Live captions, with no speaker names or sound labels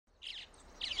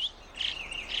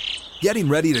Getting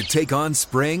ready to take on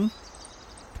spring?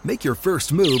 Make your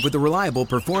first move with the reliable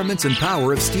performance and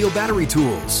power of Steel battery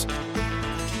tools.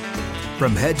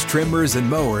 From hedge trimmers and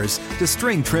mowers to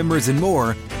string trimmers and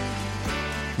more,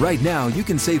 right now you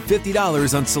can save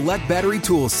 $50 on select battery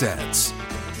tool sets.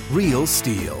 Real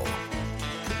Steel.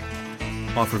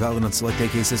 Offer valid on select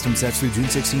AK system sets through June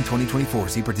 16, 2024.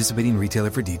 See participating retailer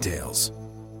for details.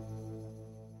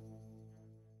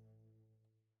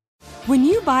 When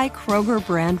you buy Kroger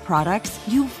brand products,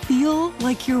 you feel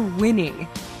like you're winning.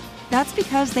 That's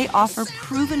because they offer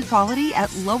proven quality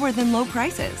at lower than low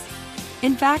prices.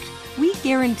 In fact, we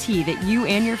guarantee that you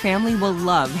and your family will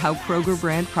love how Kroger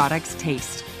brand products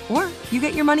taste, or you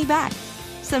get your money back.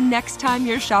 So next time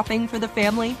you're shopping for the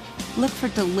family, look for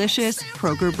delicious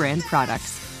Kroger brand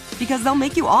products, because they'll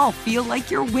make you all feel like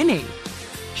you're winning.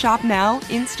 Shop now,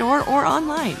 in-store, or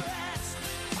online.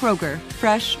 Kroger,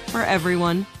 fresh for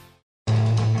everyone.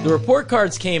 The report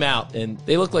cards came out, and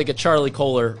they look like a Charlie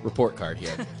Kohler report card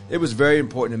here. It was very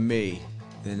important to me,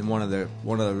 and one of the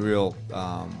real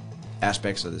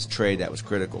aspects of this trade that was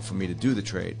critical for me to do the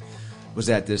trade was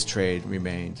that this trade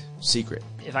remained secret.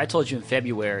 If I told you in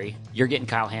February you're getting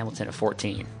Kyle Hamilton at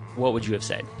 14, what would you have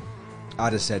said?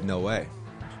 I'd have said no way.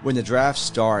 When the draft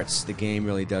starts, the game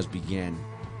really does begin.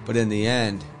 But in the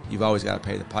end, you've always got to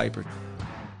pay the piper.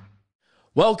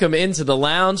 Welcome into the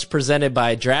lounge presented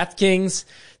by DraftKings.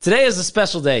 Today is a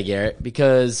special day, Garrett,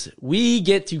 because we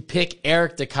get to pick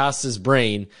Eric DeCosta's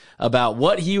brain about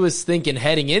what he was thinking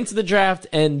heading into the draft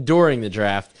and during the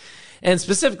draft, and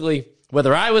specifically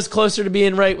whether I was closer to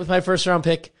being right with my first round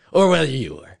pick or whether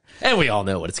you were. And we all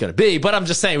know what it's going to be, but I'm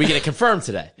just saying we get it confirmed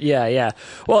today. Yeah.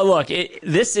 Well, look,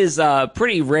 this is a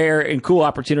pretty rare and cool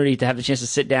opportunity to have the chance to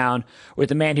sit down with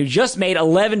the man who just made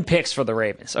 11 picks for the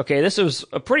Ravens. Okay, this was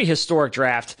a pretty historic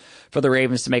draft for the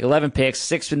Ravens to make 11 picks,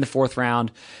 6 in the 4th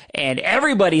round, and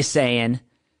everybody's saying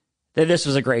that this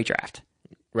was a great draft.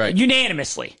 Right.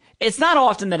 Unanimously. It's not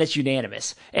often that it's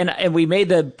unanimous. And we made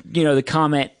the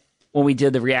comment when we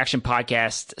did the reaction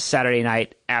podcast Saturday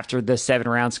night after the 7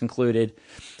 rounds concluded.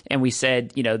 And we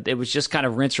said, it was just kind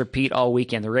of rinse repeat all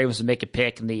weekend. The Ravens would make a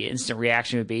pick, and the instant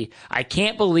reaction would be, I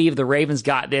can't believe the Ravens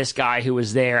got this guy who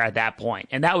was there at that point.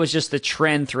 And that was just the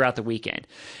trend throughout the weekend.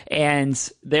 And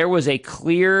there was a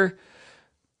clear,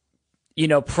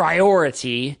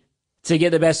 priority to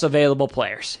get the best available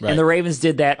players. Right. And the Ravens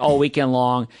did that all weekend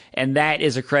long. And that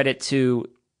is a credit to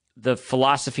the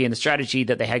philosophy and the strategy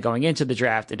that they had going into the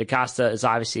draft. And DeCosta is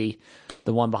obviously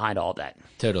the one behind all of that.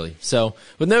 Totally. So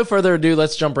with no further ado,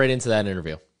 let's jump right into that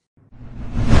interview.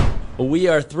 Well, we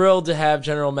are thrilled to have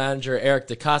General Manager Eric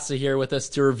DeCosta here with us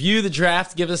to review the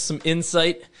draft, give us some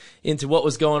insight into what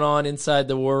was going on inside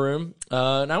the war room.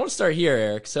 And I want to start here,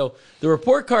 Eric. So the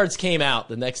report cards came out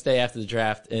the next day after the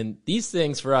draft, and these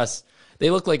things for us, they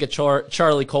look like a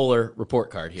Charlie Kohler report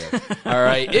card here. All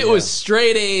right. It was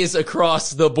straight A's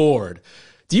across the board.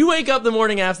 Do you wake up the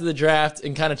morning after the draft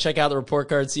and kind of check out the report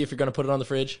card, see if you're going to put it on the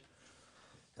fridge?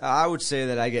 I would say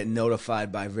that I get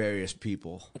notified by various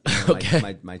people.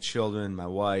 Okay. My children, my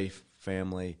wife,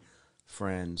 family,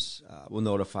 friends will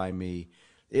notify me.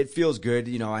 It feels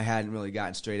good. I hadn't really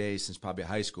gotten straight A's since probably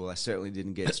high school. I certainly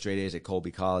didn't get straight A's at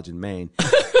Colby College in Maine.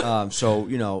 So,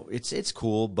 it's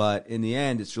cool. But in the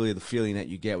end, it's really the feeling that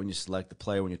you get when you select the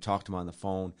player, when you talk to him on the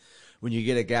phone, when you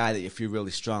get a guy that you feel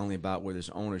really strongly about, where there's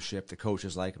ownership, the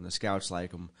coaches like him, the scouts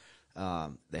like him,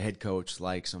 the head coach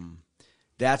likes him.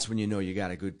 That's when you know you got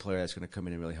a good player that's going to come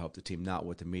in and really help the team, not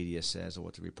what the media says or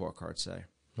what the report cards say.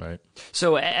 Right.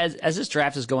 So as this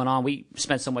draft is going on, we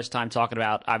spent so much time talking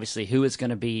about, obviously, who it's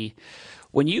going to be.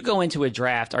 When you go into a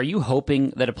draft, are you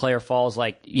hoping that a player falls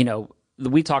like,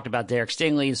 we talked about Derek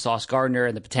Stingley and Sauce Gardner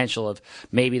and the potential of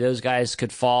maybe those guys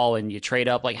could fall and you trade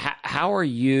up. Like, how are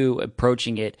you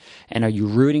approaching it? And are you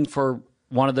rooting for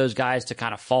one of those guys to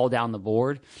kind of fall down the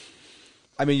board?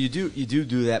 I mean, you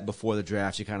do that before the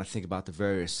draft. You kind of think about the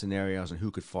various scenarios and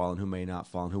who could fall and who may not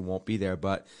fall and who won't be there.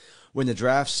 But when the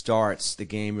draft starts, the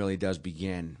game really does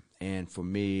begin. And for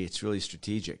me, it's really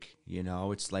strategic.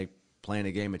 It's like playing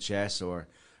a game of chess or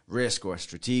Risk or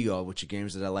Stratego, which are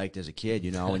games that I liked as a kid,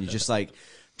 and you're just like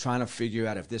trying to figure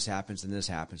out if this happens and this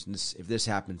happens. And if this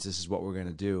happens, this is what we're going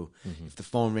to do. Mm-hmm. If the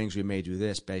phone rings, we may do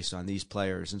this based on these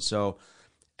players. And so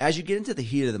as you get into the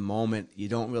heat of the moment, you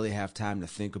don't really have time to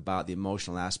think about the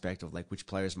emotional aspect of like which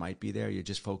players might be there. You're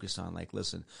just focused on like,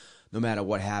 listen, no matter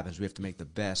what happens, we have to make the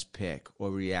best pick or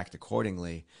react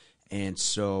accordingly. And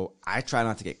so I try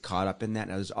not to get caught up in that.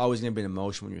 Now, there's always going to be an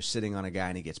emotion when you're sitting on a guy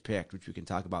and he gets picked, which we can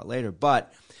talk about later.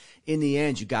 But in the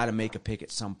end, you got to make a pick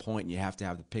at some point, and you have to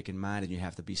have the pick in mind, and you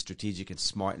have to be strategic and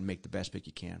smart and make the best pick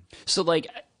you can. So, like,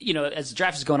 as the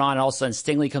draft is going on, all of a sudden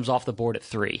Stingley comes off the board at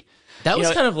 3. That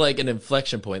was kind of like an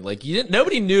inflection point. Like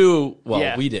nobody knew. Well,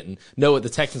 Yeah. we didn't know what the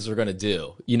Texans were going to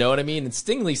do. You know what I mean? And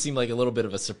Stingley seemed like a little bit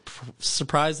of a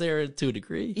surprise there to a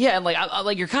degree. Yeah, and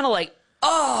like you're kind of like,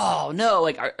 oh no,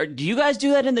 like do you guys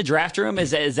do that in the draft room?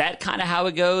 Is that kind of how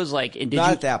it goes? Like, and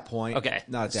Not at that point. Okay,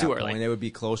 not at it's that too point. early. They would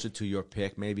be closer to your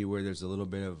pick, maybe where there's a little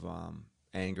bit of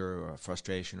anger or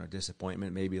frustration or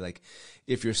disappointment. Maybe like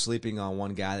if you're sleeping on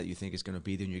one guy that you think is going to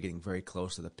be there, and you're getting very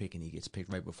close to the pick, and he gets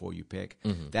picked right before you pick.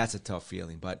 That's a tough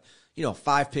feeling. But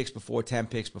 5 picks before, 10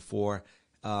 picks before,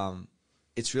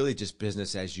 it's really just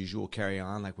business as usual. Carry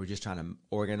on. Like, we're just trying to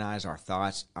organize our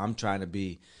thoughts. I'm trying to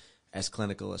be as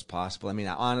clinical as possible. I mean,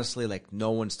 honestly, like,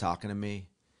 no one's talking to me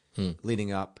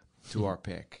leading up to our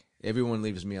pick. Everyone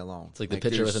leaves me alone. It's like the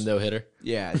pitcher with a no-hitter.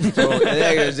 Yeah, it's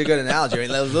a good analogy. I mean,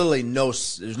 there's literally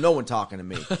there's no one talking to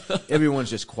me.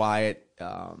 Everyone's just quiet.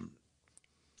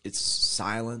 It's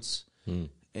silence.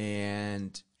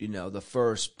 And, the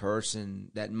first person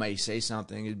that may say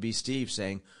something, it'd be Steve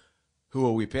saying, who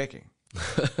are we picking?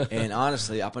 And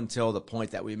honestly, up until the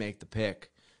point that we make the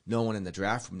pick, no one in the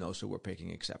draft room knows who we're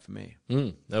picking except for me.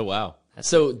 Oh, wow.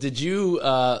 So did you,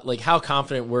 how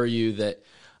confident were you that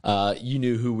you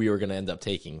knew who we were going to end up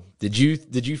taking? Did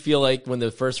you feel like when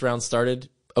the first round started,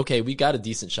 okay, we got a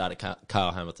decent shot at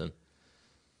Kyle Hamilton?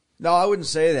 No, I wouldn't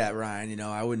say that, Ryan.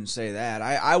 I wouldn't say that.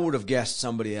 I would have guessed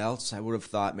somebody else. I would have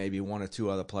thought maybe 1 or 2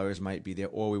 other players might be there,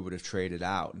 or we would have traded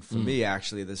out. And for me,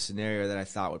 actually, the scenario that I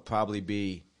thought would probably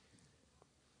be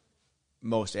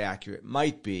most accurate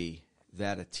might be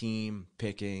that a team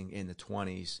picking in the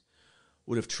 20s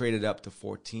would have traded up to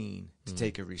 14 to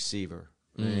take a receiver.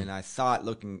 And I thought,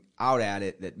 looking out at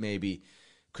it, that maybe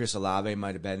Chris Olave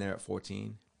might have been there at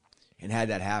 14. And had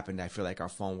that happened, I feel like our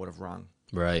phone would have rung.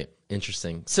 Right.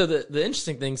 Interesting. So the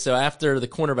interesting thing, so after the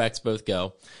cornerbacks both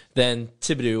go, then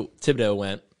Thibodeau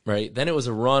went, right? Then it was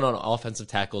a run on offensive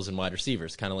tackles and wide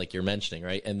receivers, kind of like you're mentioning,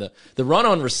 right? And the run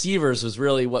on receivers was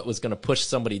really what was going to push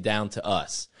somebody down to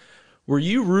us. Were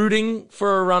you rooting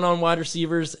for a run on wide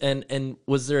receivers? And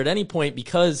was there at any point,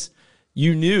 because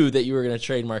you knew that you were going to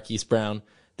trade Marquise Brown,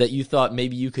 that you thought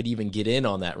maybe you could even get in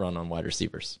on that run on wide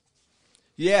receivers?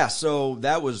 Yeah, so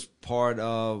that was part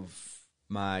of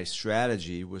my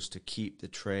strategy, was to keep the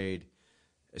trade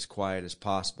as quiet as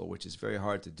possible, which is very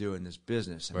hard to do in this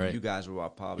business. I mean, you guys were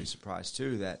probably surprised,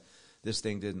 too, that this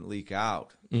thing didn't leak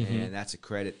out. And that's a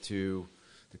credit to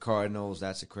the Cardinals.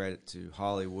 That's a credit to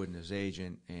Hollywood and his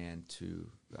agent, and to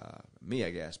me,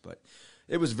 I guess. But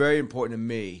it was very important to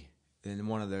me. And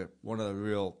one of the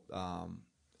real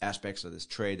aspects of this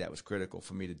trade that was critical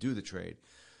for me to do the trade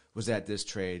was that this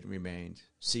trade remained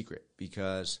secret,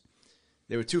 because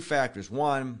there were 2 factors.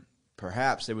 One,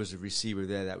 perhaps there was a receiver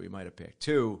there that we might have picked.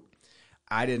 2,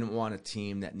 I didn't want a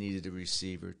team that needed a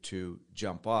receiver to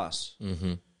jump us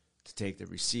to take the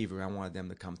receiver. I wanted them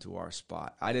to come to our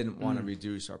spot. I didn't want to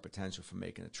reduce our potential for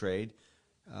making a trade.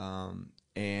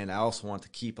 And I also want to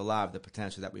keep alive the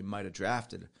potential that we might have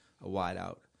drafted a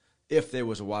wideout, if there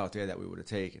was a wideout there that we would have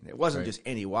taken. It wasn't just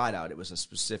any wideout. It was a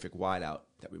specific wideout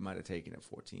that we might have taken at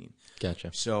 14.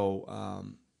 Gotcha. So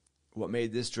what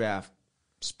made this draft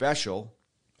special,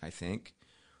 I think,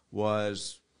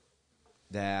 was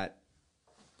that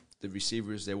the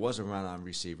receivers, there was a run on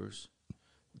receivers.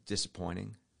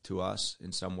 Disappointing to us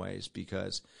in some ways,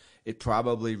 because it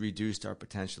probably reduced our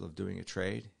potential of doing a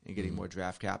trade and getting more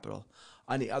draft capital.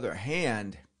 On the other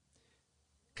hand,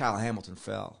 Kyle Hamilton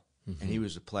fell. And he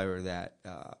was a player that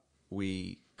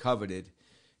we coveted.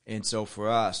 And so for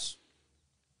us,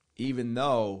 even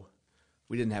though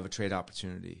we didn't have a trade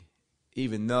opportunity,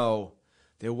 even though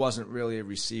there wasn't really a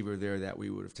receiver there that we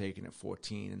would have taken at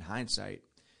 14, in hindsight,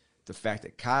 the fact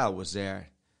that Kyle was there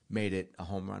made it a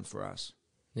home run for us.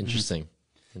 Interesting.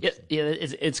 Yeah,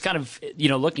 it's kind of,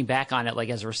 looking back on it, like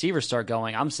as receivers start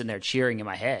going, I'm sitting there cheering in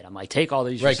my head. I'm like, take all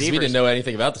these Right, receivers. because we didn't know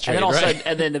anything about the trade, and then right?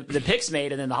 And then the picks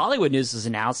made, and then the Hollywood news was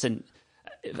announced, and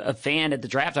a fan at the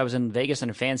draft, I was in Vegas,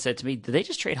 and a fan said to me, did they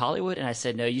just trade Hollywood? And I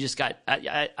said, no, you just got,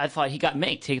 I thought he got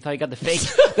minked. He thought he got the fake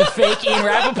Ian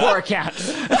Rappaport account.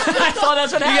 I thought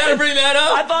that's what happened. You got to bring that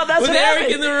up. I thought that's with what Eric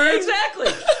happened. in the room. Exactly.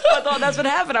 I thought that's what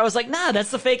happened. I was like, nah,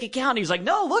 that's the fake account. He was like,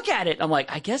 no, look at it. I'm like,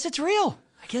 I guess it's real.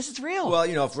 Well,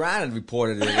 if Ryan had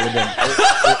reported it,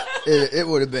 it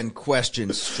would have been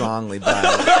questioned strongly by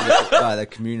the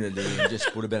community, and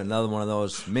just would have been another one of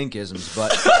those minkisms.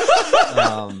 But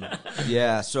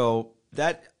yeah, so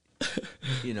that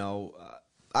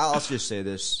I'll just say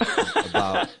this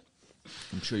about.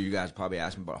 I'm sure you guys probably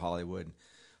asked me about Hollywood.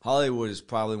 Hollywood is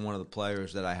probably one of the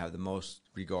players that I have the most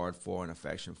regard for and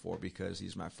affection for because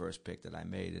he's my first pick that I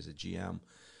made as a GM.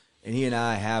 And he and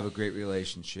I have a great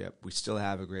relationship. We still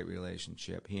have a great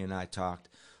relationship. He and I talked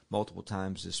multiple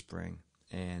times this spring.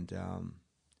 And,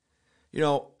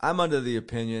 I'm under the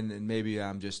opinion, and maybe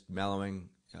I'm just mellowing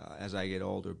as I get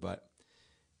older, but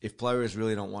if players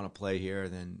really don't want to play here,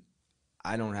 then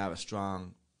I don't have a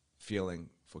strong feeling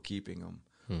for keeping them,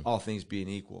 all things being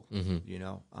equal,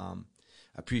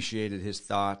 appreciated his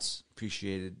thoughts,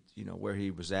 appreciated, where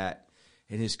he was at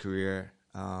in his career.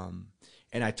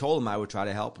 And I told him I would try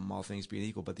to help him, all things being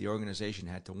equal, but the organization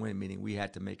had to win, meaning we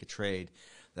had to make a trade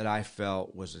that I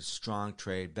felt was a strong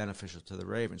trade, beneficial to the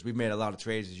Ravens. We've made a lot of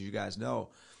trades, as you guys know.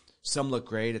 Some look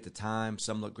great at the time,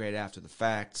 some look great after the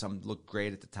fact, some look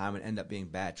great at the time and end up being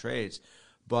bad trades.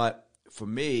 But for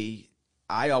me,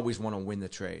 I always want to win the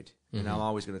trade, and I'm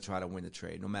always going to try to win the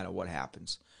trade, no matter what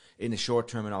happens, in the short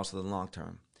term and also the long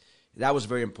term. That was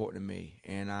very important to me,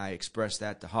 and I expressed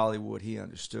that to Hollywood. He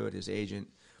understood. His agent,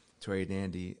 Terry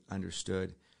Dandy,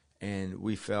 understood, and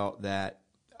we felt that,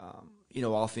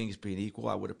 all things being equal,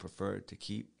 I would have preferred to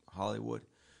keep Hollywood.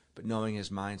 But knowing his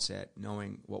mindset,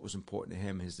 knowing what was important to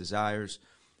him, his desires,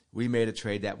 we made a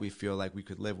trade that we feel like we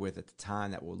could live with at the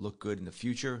time that will look good in the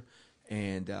future.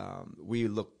 And we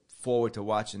look forward to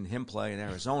watching him play in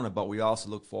Arizona, but we also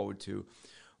look forward to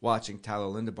watching Tyler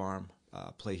Linderbaum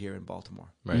play here in Baltimore.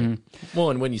 Right.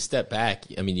 Well, and when you step back,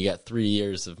 you got 3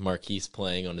 years of Marquise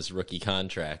playing on his rookie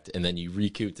contract, and then you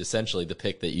recouped essentially the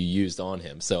pick that you used on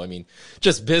him. So,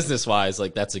 just business-wise,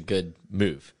 that's a good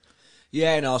move.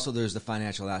 Yeah, and also there's the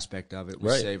financial aspect of it. We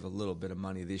Right. save a little bit of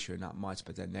money this year, not much,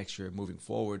 but then next year, moving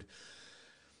forward,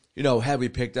 had we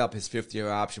picked up his fifth-year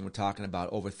option, we're talking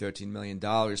about over $13 million.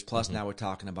 Plus, now we're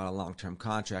talking about a long-term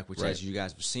contract, which, as you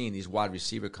guys have seen, these wide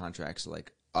receiver contracts are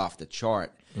off the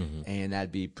chart, and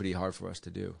that'd be pretty hard for us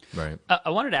to do. Right. I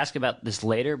wanted to ask about this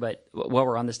later, but while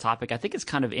we're on this topic, I think it's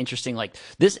kind of interesting.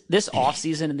 This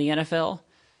offseason in the NFL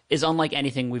is unlike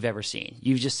anything we've ever seen.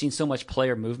 You've just seen so much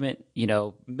player movement.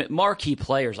 Marquee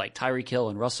players like Tyreek Hill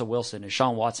and Russell Wilson and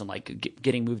Sean Watson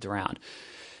getting moved around.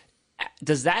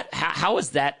 How is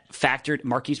that factored?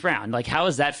 Marquise Brown, how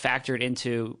is that factored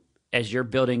into as you're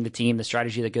building the team, the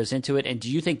strategy that goes into it? And do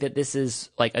you think that this is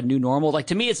a new normal?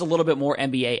 To me, it's a little bit more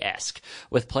NBA-esque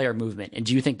with player movement. And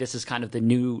do you think this is kind of the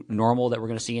new normal that we're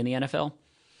going to see in the NFL?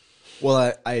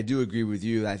 Well, I do agree with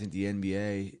you. I think the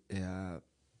NBA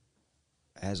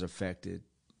has affected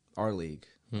our league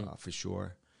for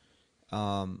sure.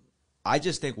 I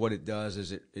just think what it does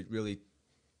is it really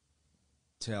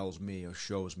tells me or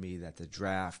shows me that the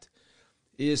draft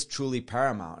is truly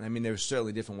paramount. There's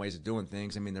certainly different ways of doing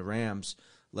things. The Rams,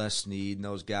 Les Snead and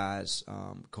those guys,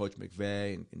 Coach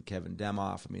McVay and Kevin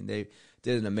Demoff, they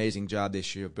did an amazing job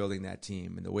this year of building that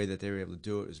team. And the way that they were able to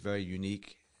do it was very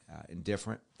unique and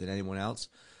different than anyone else.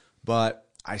 But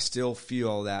I still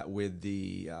feel that with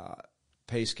the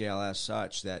pay scale as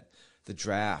such, that the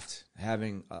draft,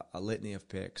 having a litany of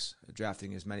picks,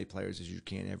 drafting as many players as you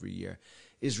can every year,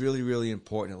 is really, really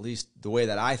important, at least the way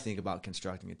that I think about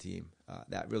constructing a team.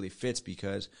 That really fits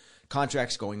because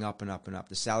contracts going up and up and up.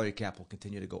 The salary cap will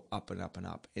continue to go up and up and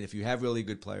up. And if you have really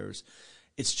good players,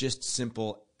 it's just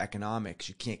simple economics.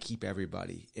 You can't keep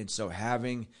everybody. And so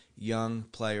having young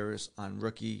players on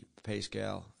rookie pay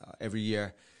scale every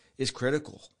year is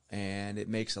critical. And it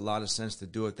makes a lot of sense to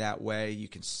do it that way. You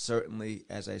can certainly,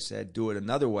 as I said, do it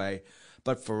another way.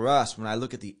 But for us, when I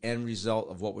look at the end result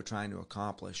of what we're trying to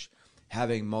accomplish,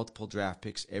 having multiple draft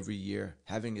picks every year,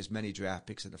 having as many draft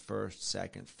picks in the first,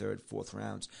 second, third, fourth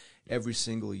rounds every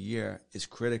single year is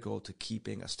critical to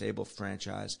keeping a stable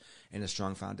franchise and a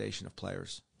strong foundation of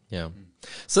players. Yeah.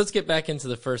 So let's get back into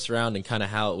the first round and kind of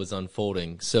how it was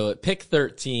unfolding. So at pick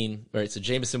 13, right, so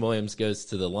Jameson Williams goes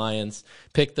to the Lions.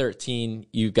 Pick 13,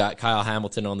 you've got Kyle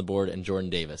Hamilton on the board and Jordan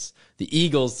Davis. The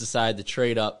Eagles decide to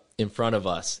trade up in front of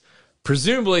us,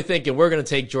 presumably thinking we're going to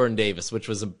take Jordan Davis, which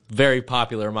was a very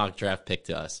popular mock draft pick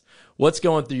to us. What's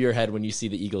going through your head when you see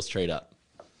the Eagles trade up?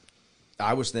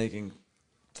 I was thinking,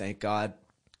 thank God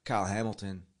Kyle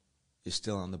Hamilton is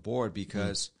still on the board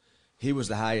because he was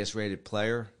the highest rated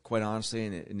player, quite honestly,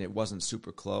 and it wasn't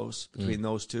super close between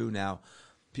those two. Now,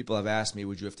 people have asked me,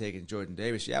 would you have taken Jordan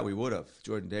Davis? Yeah, we would have.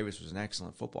 Jordan Davis was an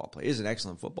excellent football player. He's an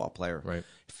excellent football player. Right.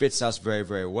 Fits us very,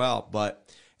 very well. But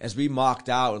as we mocked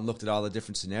out and looked at all the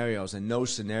different scenarios, in no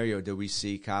scenario did we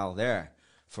see Kyle there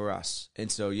for us.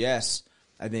 And so, yes,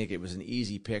 I think it was an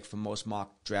easy pick for most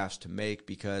mock drafts to make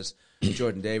because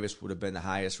Jordan Davis would have been the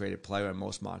highest rated player in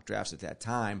most mock drafts at that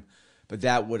time. But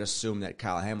that would assume that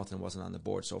Kyle Hamilton wasn't on the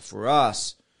board. So for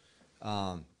us,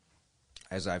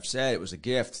 as I've said, it was a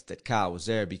gift that Kyle was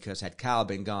there, because had Kyle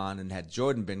been gone and had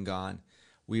Jordan been gone,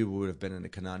 we would have been in a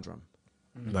conundrum.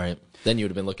 Right. Then you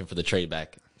would have been looking for the trade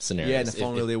back scenario. Yeah, and the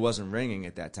phone really wasn't ringing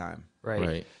at that time.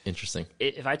 Right. Interesting.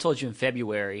 If I told you in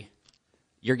February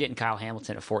you're getting Kyle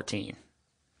Hamilton at 14,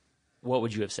 what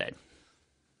would you have said?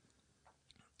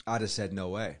 I'd have said no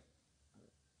way.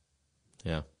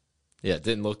 Yeah. Yeah, it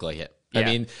didn't look like it. Yeah. I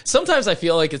mean, sometimes I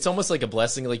feel like it's almost like a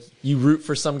blessing. Like you root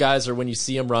for some guys, or when you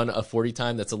see them run a 40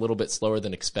 time that's a little bit slower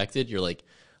than expected, you're like,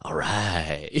 all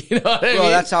right. You know what I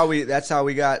mean? That's how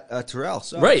we got Terrell.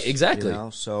 Suggs, Right, exactly. You know?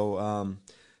 So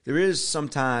there is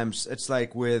sometimes, it's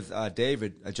like with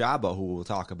David Ajabo, who we'll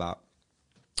talk about.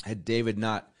 Had David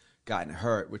not gotten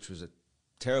hurt, which was a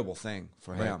terrible thing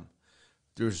for him,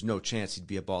 there's no chance he'd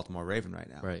be a Baltimore Raven right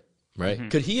now. Right. Mm-hmm.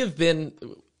 Could he have been,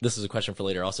 this is a question for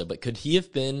later also, but could he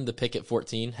have been the pick at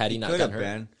 14 had he not gotten hurt?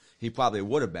 Been. He probably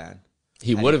would have been.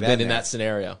 He would have been in that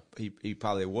scenario. He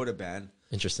probably would have been.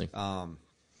 Interesting.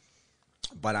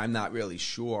 But I'm not really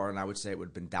sure, and I would say it would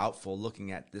have been doubtful,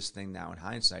 looking at this thing now in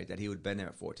hindsight, that he would have been there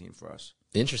at 14 for us.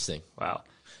 Interesting. Wow.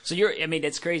 So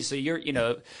it's crazy. So you're,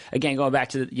 again, going back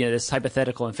to, this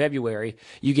hypothetical in February,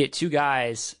 you get two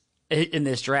guys in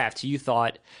this draft who you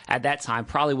thought at that time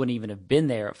probably wouldn't even have been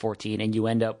there at 14, and you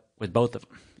end up with both of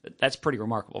them. That's pretty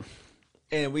remarkable.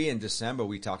 And in December,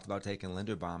 we talked about taking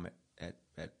Linderbaum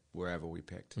at wherever we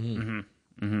picked. Mm-hmm.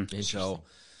 Mm-hmm. So,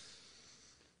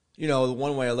 the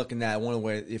one way of looking at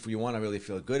it, if we want to really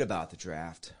feel good about the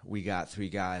draft, we got three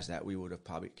guys that we would have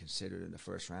probably considered in the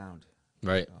first round.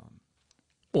 Right.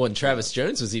 Well, and Travis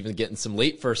Jones was even getting some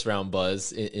late first-round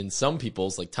buzz in some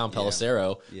people's, like Tom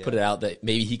Pelissero put it out that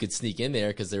maybe he could sneak in there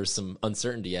because there was some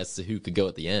uncertainty as to who could go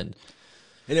at the end.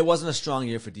 And it wasn't a strong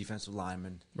year for defensive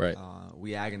linemen. Right.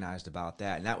 We agonized about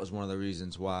that, and that was one of the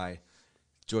reasons why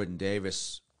Jordan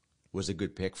Davis was a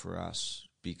good pick for us,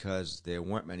 because there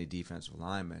weren't many defensive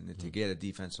linemen. And to get a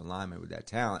defensive lineman with that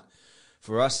talent,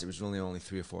 for us, it was really only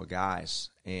 3 or 4 guys.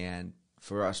 And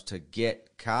for us to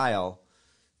get Kyle,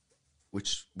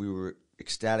 which we were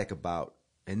ecstatic about,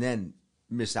 and then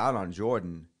miss out on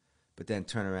Jordan, but then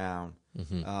turn around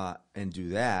and do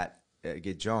that,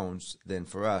 get Jones, then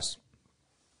for us,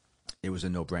 it was a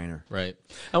no-brainer. Right.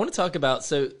 I want to talk about,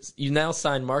 so you now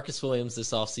signed Marcus Williams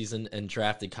this offseason and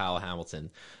drafted Kyle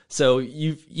Hamilton. So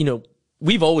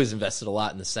we've always invested a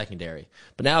lot in the secondary,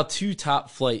 but now 2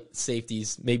 top-flight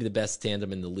safeties, maybe the best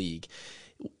tandem in the league.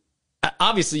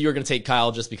 Obviously, you were going to take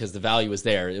Kyle just because the value was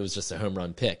there. It was just a home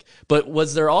run pick. But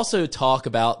was there also talk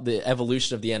about the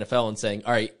evolution of the NFL and saying,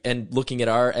 all right, and looking at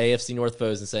our AFC North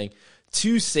foes and saying,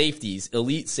 2 safeties,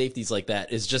 elite safeties like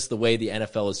that is just the way the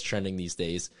NFL is trending these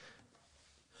days?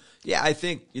 Yeah, I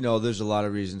think, there's a lot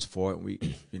of reasons for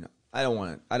it. I don't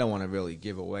want to really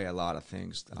give away a lot of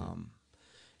things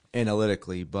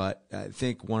analytically, but I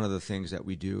think one of the things that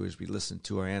we do is we listen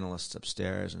to our analysts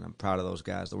upstairs, and I'm proud of those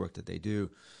guys, the work that they do.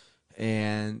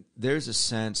 And there's a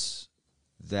sense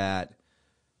that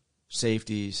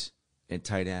safeties and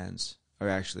tight ends are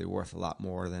actually worth a lot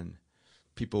more than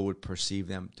people would perceive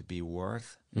them to be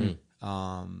worth. And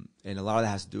a lot of that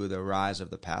has to do with the rise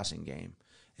of the passing game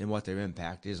and what their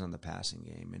impact is on the passing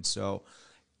game. And so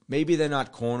maybe they're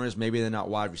not corners, maybe they're not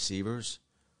wide receivers,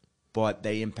 but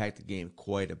they impact the game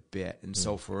quite a bit. And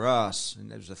so for us,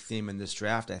 and there's a theme in this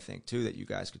draft, I think, too, that you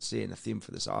guys could see, and a theme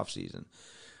for this offseason,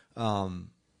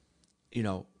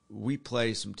 we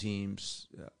play some teams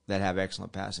that have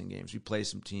excellent passing games. We play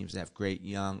some teams that have great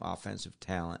young offensive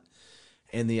talent.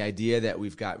 And the idea that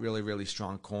we've got really, really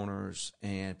strong corners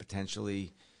and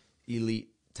potentially elite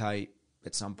type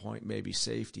at some point, maybe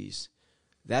safeties,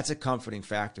 that's a comforting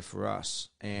factor for us.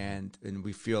 And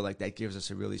we feel like that gives us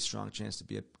a really strong chance to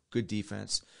be a good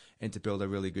defense and to build a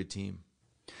really good team.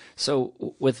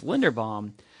 So with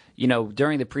Linderbaum,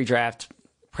 during the pre-draft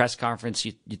press conference,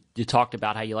 you talked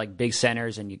about how you like big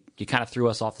centers, and you kind of threw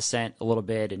us off the scent a little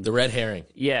bit. And the red herring.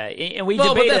 Yeah, and we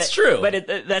debated. But that's true. But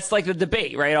that's like the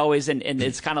debate, right? Always, and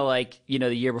it's kind of like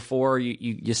the year before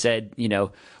you said we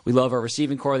love our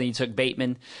receiving core, then you took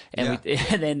Bateman, and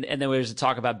then there was a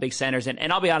talk about big centers,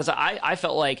 and I'll be honest, I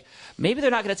felt like maybe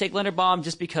they're not going to take Linderbaum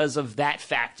just because of that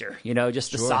factor,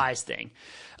 just the size thing.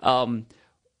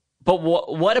 But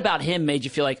what about him made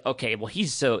you feel like, okay, well,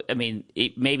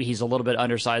 maybe he's a little bit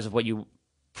undersized of what you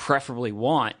preferably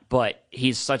want, but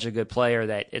he's such a good player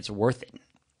that it's worth it.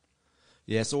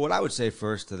 Yeah, so what I would say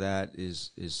first to that is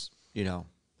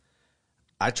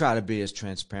I try to be as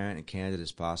transparent and candid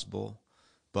as possible,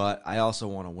 but I also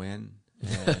want to win.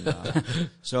 And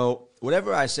so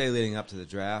whatever I say leading up to the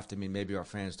draft, maybe our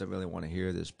fans don't really want to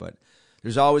hear this, but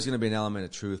there's always going to be an element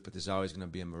of truth, but there's always going to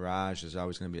be a mirage. There's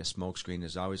always going to be a smokescreen.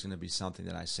 There's always going to be something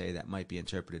that I say that might be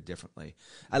interpreted differently.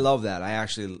 I love that. I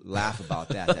actually laugh about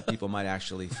that people might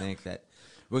actually think that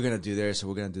we're going to do this or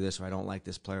we're going to do this, or I don't like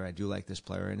this player, I do like this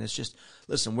player. And it's just,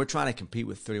 listen, we're trying to compete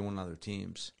with 31 other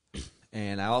teams.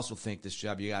 And I also think this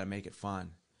job, you got to make it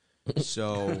fun.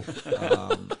 So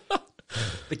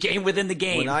the game within the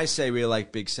game. When I say we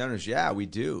like big centers, yeah, we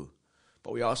do.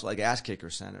 But we also like ass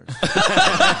kicker centers,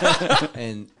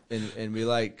 and we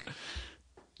like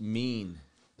mean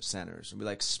centers, and we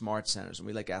like smart centers, and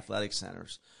we like athletic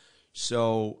centers.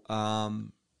 So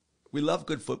we love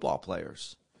good football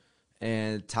players,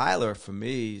 and Tyler, for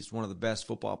me, is one of the best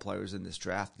football players in this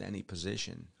draft at any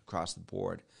position across the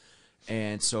board.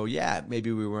 And so, yeah,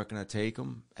 maybe we weren't going to take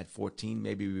him at 14.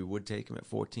 Maybe we would take him at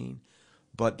 14.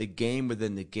 But the game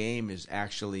within the game is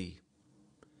actually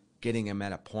getting him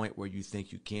at a point where you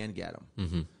think you can get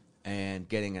him, and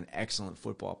getting an excellent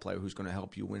football player who's going to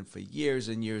help you win for years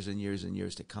and years and years and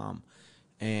years to come.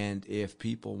 And if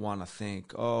people want to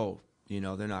think, oh, they're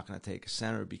not going to take a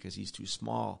center because he's too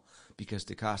small, because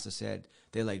DeCosta said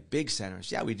they like big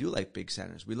centers. Yeah, we do like big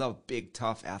centers. We love big,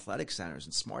 tough, athletic centers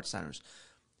and smart centers.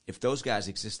 If those guys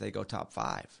exist, they go top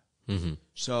 5.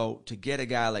 So to get a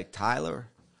guy like Tyler,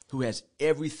 who has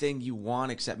everything you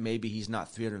want except maybe he's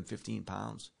not 315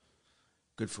 pounds,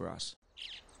 good for us.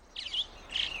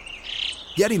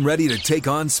 Getting ready to take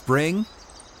on spring?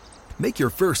 Make your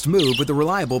first move with the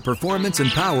reliable performance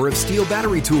and power of Steel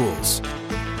battery tools.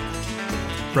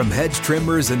 From hedge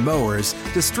trimmers and mowers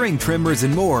to string trimmers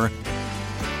and more,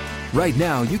 right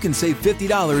now you can save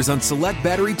 $50 on select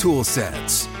battery tool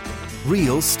sets.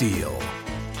 Real Steel.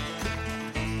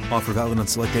 Offer valid on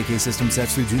select AK system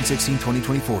sets through June 16,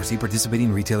 2024. See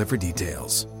participating retailer for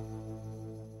details.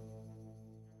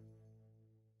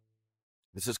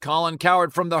 This is Colin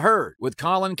Cowherd from The Herd with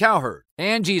Colin Cowherd.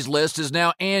 Angie's List is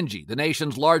now Angie, the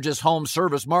nation's largest home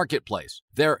service marketplace.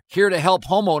 They're here to help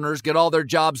homeowners get all their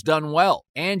jobs done well.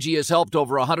 Angie has helped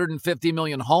over 150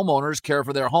 million homeowners care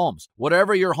for their homes.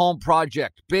 Whatever your home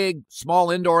project, big,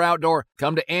 small, indoor, outdoor,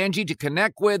 come to Angie to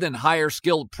connect with and hire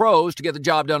skilled pros to get the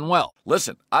job done well.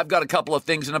 Listen, I've got a couple of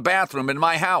things in a bathroom in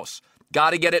my house. Got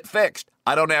to get it fixed.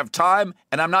 I don't have time,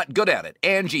 and I'm not good at it.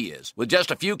 Angie is. With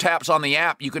just a few taps on the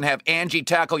app, you can have Angie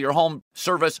tackle your home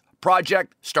service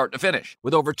project start to finish.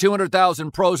 With over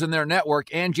 200,000 pros in their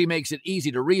network, Angie makes it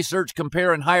easy to research,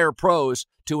 compare, and hire pros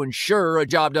to ensure a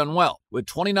job done well. With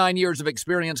 29 years of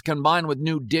experience combined with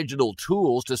new digital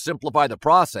tools to simplify the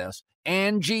process,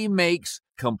 Angie makes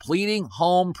completing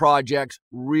home projects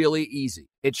really easy.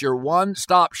 It's your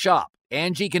one-stop shop.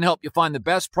 Angie can help you find the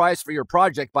best price for your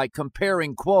project by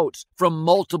comparing quotes from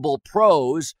multiple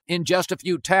pros in just a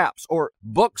few taps, or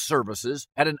book services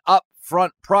at an upfront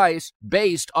price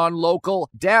based on local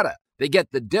data. They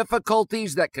get the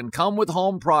difficulties that can come with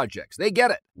home projects. They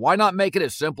get it. Why not make it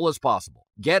as simple as possible?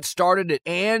 Get started at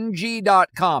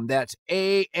Angie.com. That's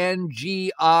ANGI.com,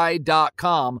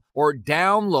 or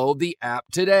download the app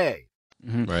today.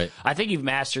 Right. I think you've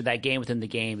mastered that game within the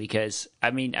game, because, I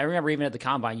remember even at the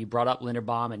Combine, you brought up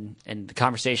Linderbaum and the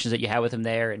conversations that you had with him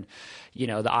there, and,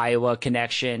 the Iowa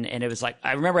connection. And it was like,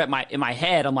 I remember in my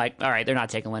head, I'm like, all right, they're not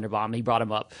taking Linderbaum. He brought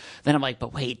him up. Then I'm like,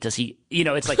 but wait, does he,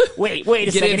 it's like, wait a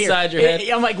Get second inside here. your head.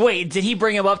 I'm like, wait, did he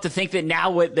bring him up to think that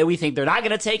now that we think they're not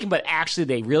going to take him, but actually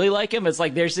they really like him? It's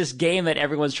like, there's this game that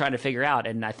everyone's trying to figure out.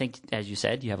 And I think, as you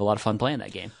said, you have a lot of fun playing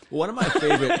that game. One of my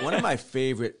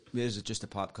favorite, this is just a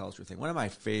pop culture thing. One of my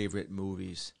favorite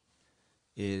movies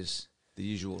is The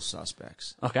Usual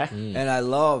Suspects. Okay. And I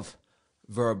love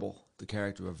Verbal, the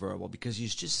character of Verbal, because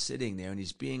he's just sitting there and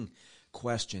he's being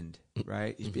questioned,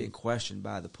 right? He's being questioned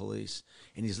by the police.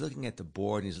 And he's looking at the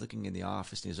board, and he's looking in the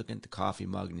office, and he's looking at the coffee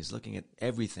mug, and he's looking at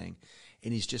everything.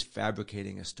 And he's just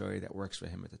fabricating a story that works for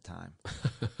him at the time.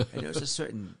 And there's a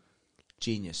certain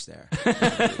genius there.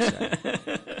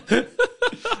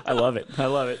 I love it.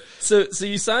 So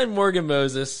you signed Morgan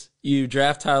Moses, you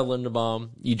draft Tyler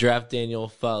Linderbaum, you draft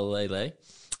Daniel Falele.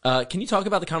 Can you talk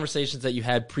about the conversations that you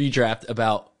had pre-draft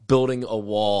about building a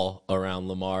wall around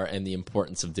Lamar and the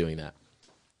importance of doing that?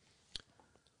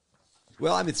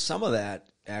 Well, some of that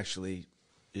actually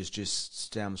is just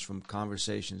stems from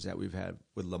conversations that we've had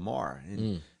with Lamar.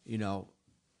 And,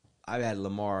 I've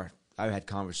had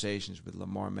conversations with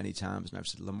Lamar many times, and I've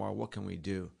said, Lamar, what can we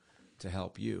do to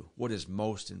help you? What is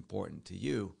most important to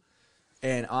you?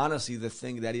 And honestly, the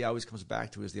thing that he always comes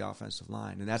back to is the offensive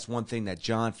line. And that's one thing that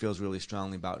John feels really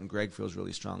strongly about and Greg feels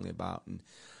really strongly about. And,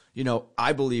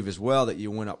 I believe as well that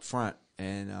you win up front.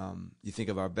 And you think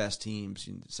of our best teams,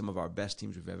 some of our best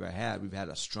teams we've ever had. We've had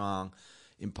a strong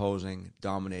imposing,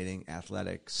 dominating,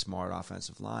 athletic, smart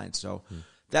offensive line. So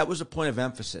that was a point of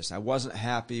emphasis. I wasn't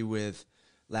happy with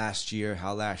last year,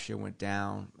 how last year went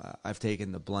down. I've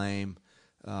taken the blame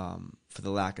for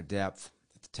the lack of depth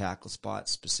at the tackle spot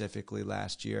specifically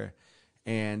last year.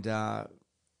 And I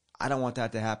don't want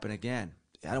that to happen again.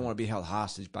 I don't want to be held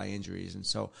hostage by injuries. And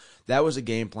so that was a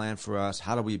game plan for us.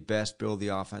 How do we best build the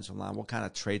offensive line? What kind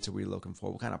of traits are we looking for?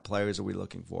 What kind of players are we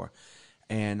looking for?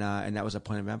 And that was a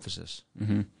point of emphasis.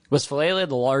 Mm-hmm. Was Falele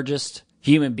the largest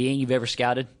human being you've ever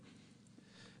scouted?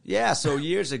 Yeah, so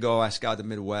years ago I scouted the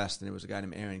Midwest, and there was a guy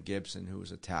named Aaron Gibson who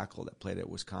was a tackle that played at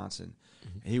Wisconsin.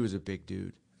 And he was a big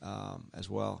dude as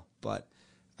well. But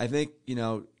I think,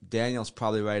 Daniel's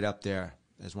probably right up there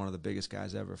as one of the biggest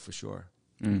guys ever for sure.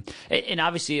 And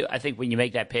obviously, I think when you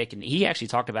make that pick, and he actually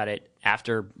talked about it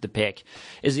after the pick,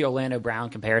 is the Orlando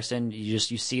Brown comparison. You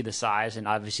see the size, and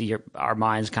obviously our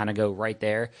minds kind of go right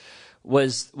there.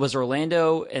 Was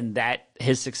Orlando and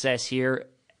his success here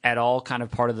at all kind of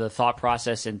part of the thought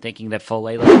process in thinking that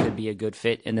Falele could be a good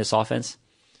fit in this offense?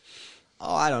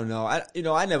 Oh, I don't know.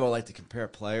 I never like to compare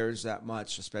players that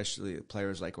much, especially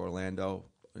players like Orlando.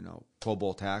 Pro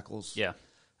Bowl tackles. Yeah.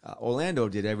 Orlando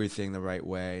did everything the right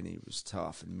way, and he was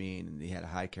tough and mean, and he had a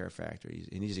high care factor.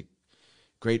 He's a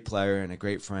great player and a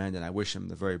great friend, and I wish him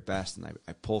the very best, and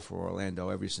I pull for Orlando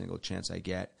every single chance I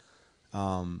get.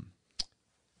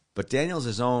 But Daniel's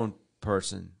his own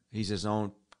person. He's his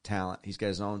own talent. He's got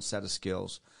his own set of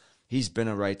skills. He's been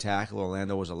a right tackle.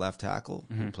 Orlando was a left tackle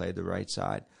who played the right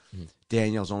side.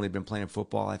 Daniel's only been playing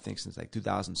football, I think, since like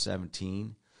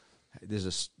 2017. There's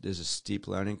a steep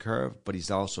learning curve, but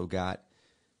he's also got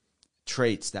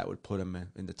traits that would put him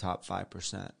in the top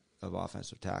 5% of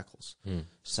offensive tackles.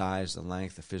 Size, the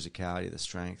length, the physicality, the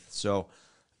strength. So,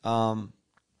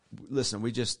 listen,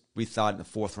 we thought in the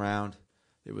 4th round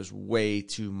there was way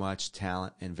too much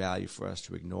talent and value for us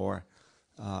to ignore.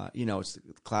 It's the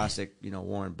classic,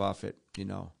 Warren Buffett,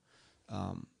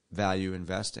 value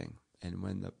investing. And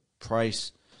when the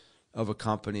price of a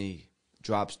company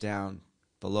drops down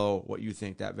below what you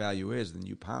think that value is, then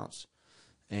you pounce.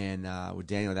 And with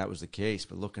Daniel, that was the case.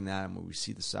 But looking at him, when we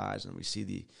see the size and we see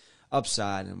the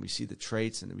upside and we see the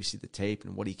traits and we see the tape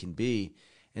and what he can be,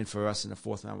 and for us in the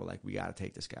 4th round, we're like, we got to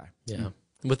take this guy. Yeah.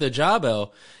 With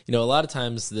Ojabo, a lot of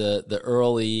times the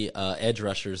early edge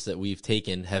rushers that we've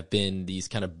taken have been these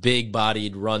kind of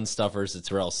big-bodied run stuffers. It's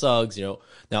Terrell Suggs, now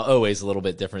always a little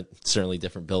bit different, certainly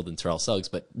different build than Terrell Suggs,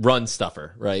 but run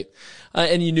stuffer, right?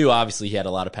 And you knew obviously he had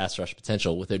a lot of pass rush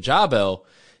potential. With Ojabo,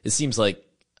 it seems like,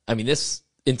 this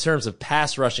in terms of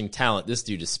pass rushing talent, this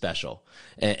dude is special,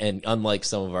 and unlike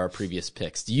some of our previous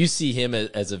picks. Do you see him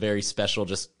as a very special,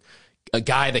 just a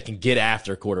guy that can get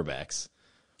after quarterbacks?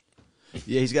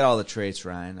 Yeah, he's got all the traits,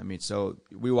 Ryan. So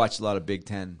we watch a lot of Big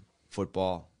Ten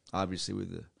football, obviously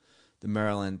with the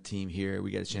Maryland team here.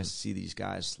 We get a chance to see these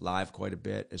guys live quite a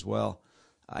bit as well.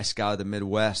 I scouted the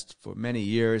Midwest for many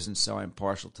years, and so I'm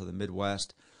partial to the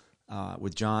Midwest.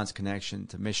 With John's connection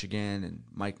to Michigan and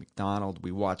Mike McDonald,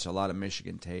 we watch a lot of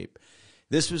Michigan tape.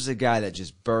 This was a guy that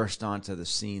just burst onto the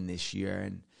scene this year,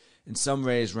 and in some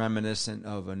ways reminiscent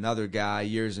of another guy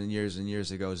years and years and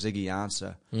years ago, Ziggy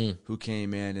Ansah, who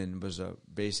came in and was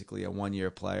basically a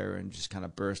one-year player and just kind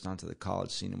of burst onto the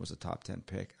college scene and was a top 10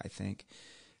 pick, I think.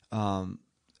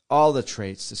 All the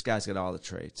traits. This guy's got all the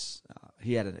traits.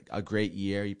 He had a great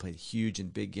year. He played huge in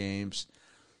big games.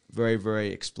 Very, very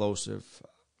explosive.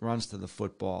 Runs to the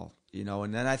football,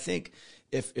 And then I think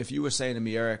if you were saying to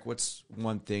me, Eric, what's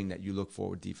one thing that you look for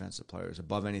with defensive players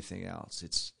above anything else?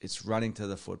 It's running to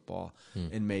the football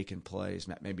and making plays.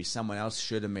 Maybe someone else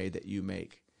should have made that you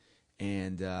make.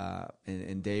 And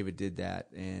David did that.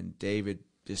 And David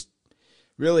just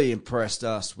really impressed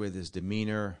us with his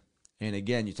demeanor. And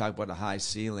again, you talk about a high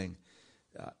ceiling.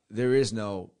 There is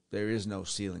no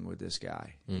ceiling with this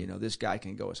guy. This guy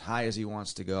can go as high as he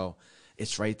wants to go.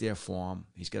 It's right there for him.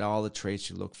 He's got all the traits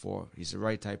you look for. He's the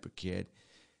right type of kid.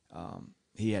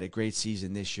 He had a great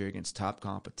season this year against top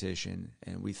competition,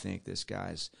 and we think this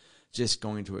guy's just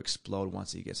going to explode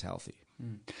once he gets healthy.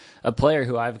 A player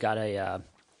who I've got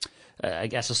I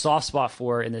guess a soft spot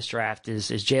for in this draft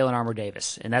is Jalen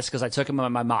Armour-Davis, and that's because I took him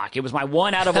on my mock. It was my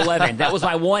 1 out of 11. That was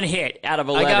my one hit out of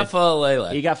 11. I got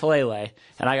Falele. You got Falele,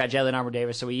 and I got Jalen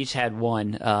Armour-Davis, so we each had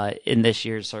one in this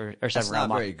year's or 7-round mock. That's not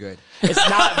very good. It's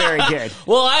not very good.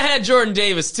 Well, I had Jordan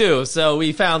Davis too, so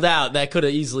we found out that could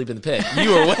have easily been the pick. You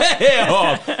were way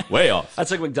off. Way off. I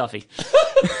took McDuffie.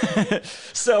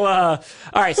 So, all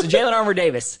right, so Jalen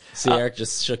Armour-Davis. See, Eric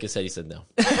just shook his head. He said no.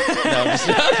 No, I'm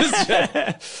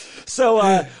just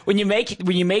So when you make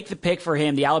the pick for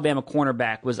him, the Alabama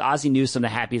cornerback, was Ozzie Newsome the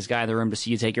happiest guy in the room to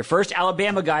see you take your first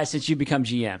Alabama guy since you become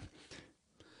GM?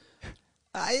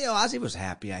 Ozzie was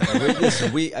happy.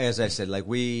 Listen, as I said, like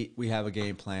we have a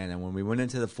game plan, and when we went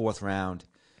into the fourth round,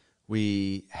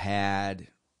 we had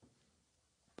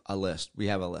a list. We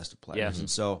have a list of players, and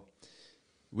so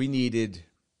we needed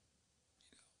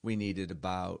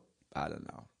about, I don't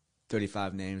know,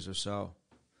 35 names or so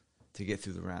to get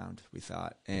through the round, we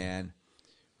thought. And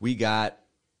we got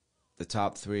the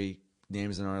top 3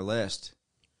 names on our list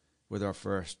with our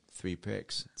first 3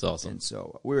 picks. It's awesome. And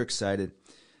so we're excited.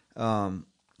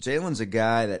 Jalen's a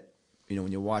guy that,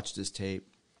 when you watch this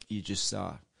tape, you just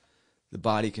saw the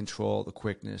body control, the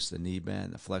quickness, the knee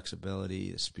bend, the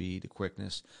flexibility, the speed, the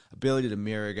quickness, ability to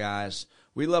mirror guys.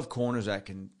 We love corners that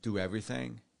can do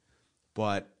everything,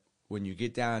 but when you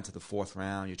get down into the fourth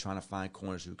round, you're trying to find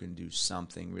corners who can do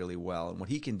something really well. And what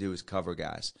he can do is cover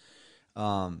guys.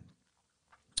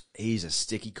 He's a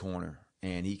sticky corner,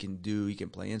 and he can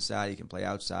play inside, he can play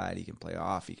outside, he can play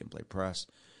off, he can play press.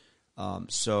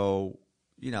 So,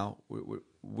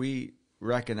 we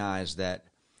recognize that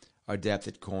our depth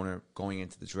at corner going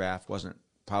into the draft wasn't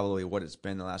probably what it's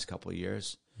been the last couple of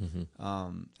years,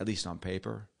 at least on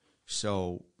paper.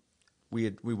 So we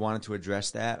wanted to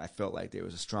address that. I felt like there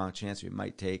was a strong chance we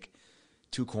might take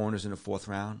 2 corners in the fourth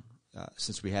round,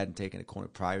 since we hadn't taken a corner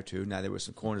prior to. Now, there were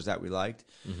some corners that we liked.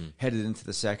 Headed into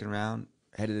the second round,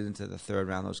 headed into the third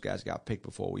round, those guys got picked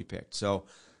before we picked. So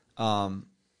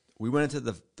we went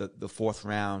into the fourth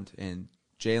round, and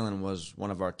Jalen was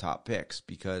one of our top picks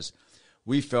because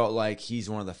we felt like he's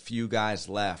one of the few guys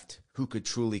left who could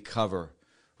truly cover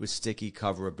with sticky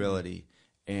coverability.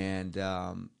 And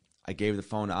I gave the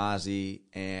phone to Ozzie,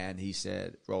 and he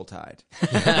said, "Roll Tide."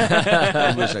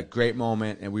 It was a great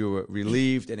moment, and we were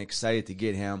relieved and excited to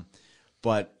get him.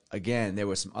 But again, there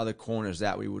were some other corners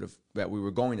that we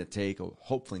were going to take, or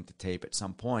hoping to take at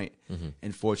some point.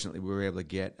 And fortunately, we were able to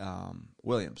get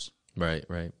Williams. Right.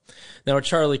 Now,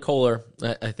 Charlie Kohler,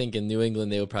 I think in New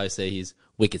England they would probably say he's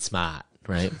wicked smart,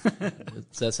 right?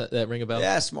 Does that ring a bell?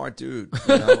 Yeah, smart dude.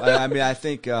 I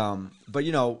think, but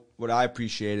what I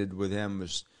appreciated with him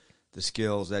was the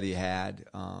skills that he had,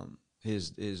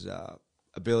 his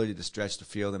ability to stretch the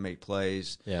field and make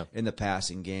plays in the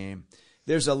passing game.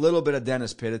 There's a little bit of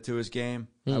Dennis Pitta to his game,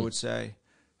 I would say.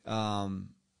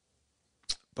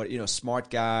 But, smart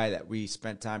guy that we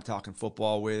spent time talking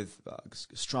football with,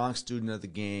 strong student of the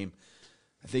game.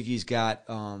 I think he's got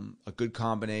a good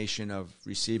combination of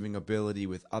receiving ability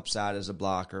with upside as a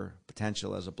blocker,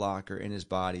 potential as a blocker in his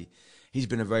body. He's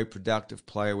been a very productive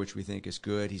player, which we think is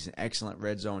good. He's an excellent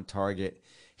red zone target.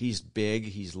 He's big.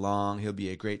 He's long. He'll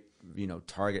be a great,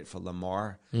 target for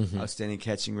Lamar. Outstanding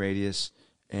catching radius.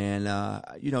 And,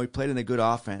 he played in a good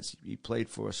offense. He played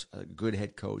for a good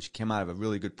head coach. He came out of a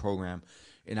really good program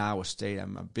in Iowa State.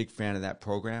 I'm a big fan of that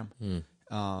program.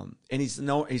 And he's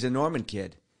a Norman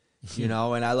kid, and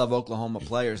I love Oklahoma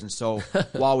players. And so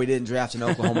while we didn't draft an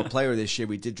Oklahoma player this year,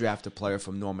 we did draft a player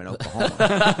from Norman, Oklahoma.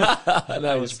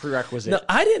 That was a prerequisite. No,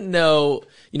 I didn't know,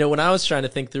 when I was trying to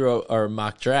think through our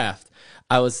mock draft,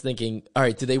 I was thinking, all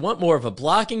right, do they want more of a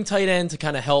blocking tight end to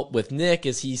kind of help with Nick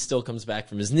as he still comes back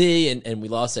from his knee, and we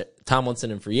lost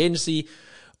Tomlinson in free agency?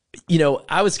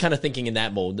 I was kind of thinking in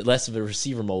that mold, less of a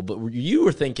receiver mold, but you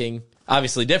were thinking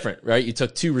obviously different, right? You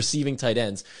took 2 receiving tight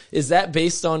ends. Is that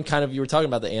based on kind of, you were talking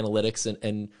about the analytics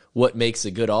and what makes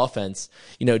a good offense?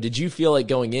 Did you feel like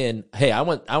going in, hey, I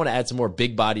want to add some more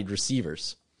big-bodied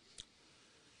receivers?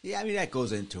 Yeah, that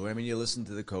goes into it. You listen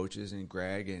to the coaches and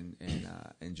Greg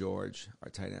and George, our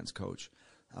tight ends coach,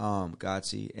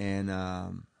 Gotzi, and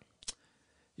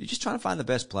you're just trying to find the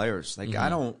best players. I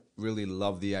don't really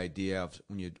love the idea of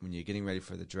when you're getting ready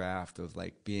for the draft of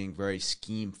being very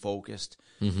scheme focused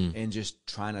and just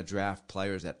trying to draft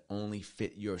players that only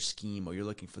fit your scheme, or you're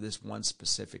looking for this one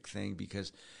specific thing,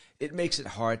 because it makes it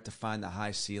hard to find the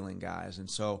high ceiling guys. And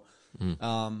so,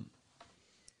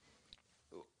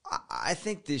 I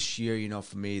think this year,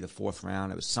 for me, the fourth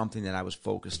round, it was something that I was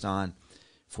focused on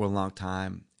for a long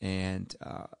time, and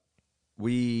I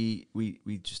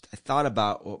thought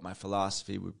about what my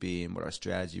philosophy would be and what our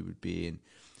strategy would be, and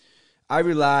I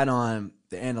relied on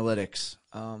the analytics.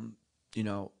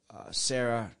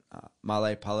 Sarah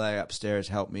Male Palais upstairs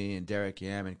helped me, and Derek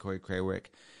Yam and Corey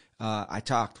Craywick. I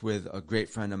talked with a great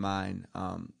friend of mine,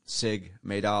 Sig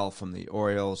Maydal from the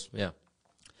Orioles. Yeah.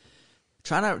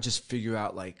 Trying to just figure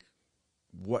out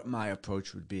what my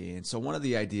approach would be. And so one of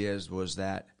the ideas was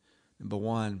that, number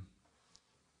one,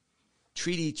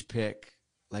 treat each pick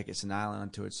like it's an island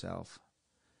unto itself.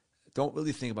 Don't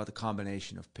really think about the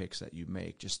combination of picks that you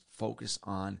make. Just focus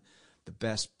on the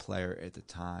best player at the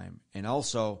time. And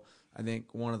also, I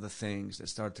think one of the things that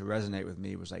started to resonate with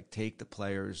me was like take the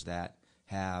players that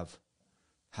have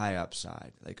high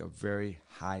upside, like a very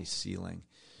high ceiling.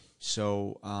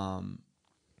 So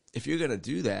if you're going to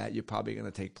do that, you're probably going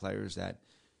to take players that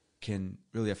can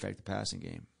really affect the passing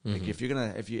game. Like if you're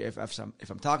gonna, if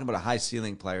I'm talking about a high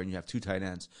ceiling player and you have two tight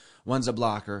ends, one's a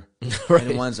blocker Right.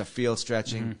 and one's a field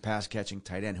stretching, pass catching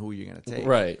tight end. Who are you going to take?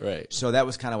 Right. So that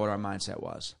was kind of what our mindset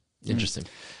was. Interesting.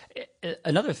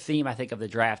 Another theme I think of the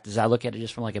draft, as I look at it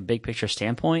just from like a big picture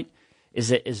standpoint,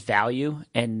 is value,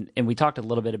 and we talked a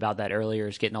little bit about that earlier.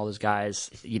 Is getting all those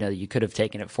guys, you could have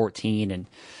taken at 14 and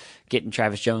getting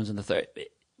Travis Jones in the third.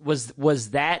 Was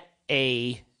that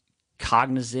a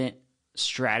cognizant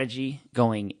strategy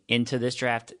going into this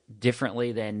draft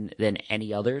differently than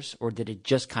any others, or did it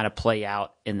just kind of play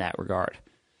out in that regard?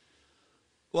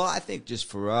 Well, I think just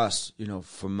for us,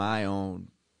 for my own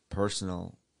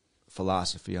personal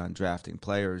philosophy on drafting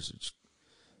players,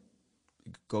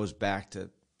 it goes back to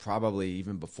probably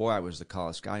even before I was the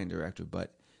college scouting director,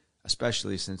 but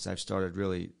especially since I've started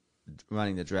really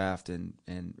running the draft and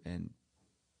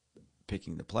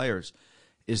picking the players,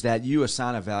 is that you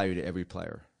assign a value to every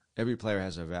player. Every player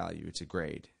has a value. It's a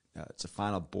grade. It's a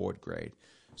final board grade.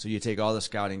 So you take all the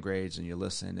scouting grades and you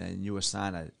listen and you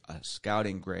assign a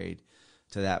scouting grade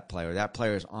to that player. That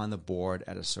player is on the board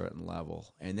at a certain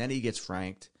level. And then he gets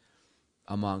ranked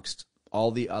amongst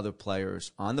all the other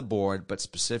players on the board, but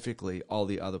specifically all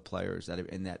the other players that are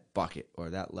in that bucket or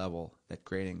that level, that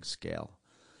grading scale.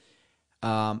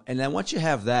 And then once you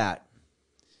have that,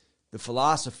 the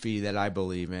philosophy that I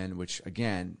believe in, which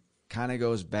again kind of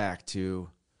goes back to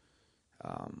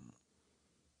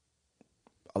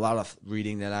a lot of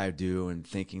reading that I do and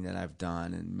thinking that I've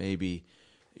done, and maybe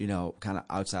kind of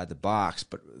outside the box,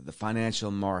 but the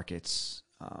financial markets,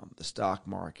 the stock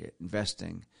market,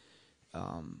 investing,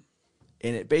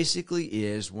 and it basically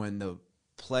is when the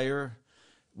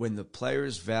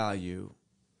player's value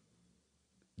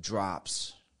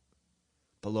drops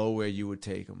below where you would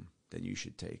take them, then you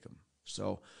should take them.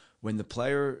 So when the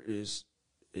player is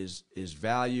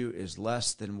value is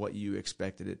less than what you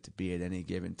expected it to be at any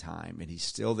given time, and he's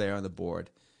still there on the board,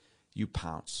 you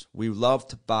pounce. We love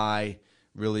to buy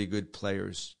really good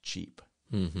players cheap.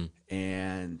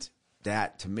 And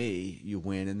that, to me, you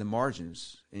win in the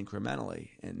margins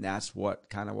incrementally, and that's what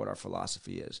our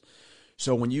philosophy is.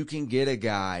 So when you can get a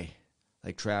guy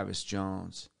like Travis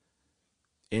Jones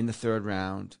in the third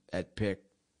round at pick,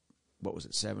 what was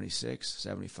it, 76,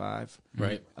 75?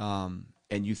 Right.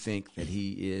 And you think that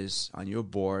he is on your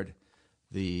board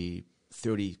the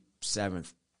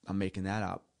 37th, I'm making that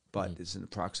up, but it's an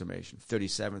approximation,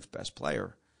 37th best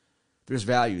player, there's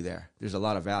value there. There's a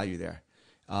lot of value there.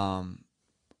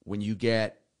 When you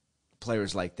get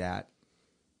players like that,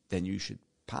 then you should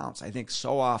pounce. I think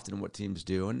so often what teams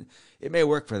do, and it may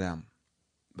work for them,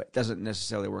 but it doesn't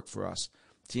necessarily work for us.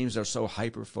 Teams are so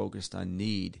hyper-focused on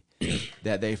need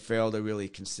that they fail to really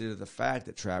consider the fact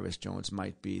that Travis Jones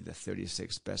might be the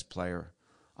 36th best player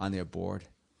on their board,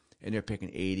 and they're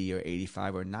picking 80 or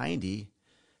 85 or 90,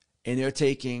 and they're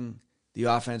taking the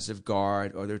offensive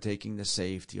guard, or they're taking the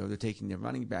safety, or they're taking the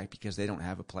running back because they don't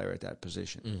have a player at that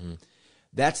position.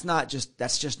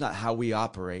 That's just not how we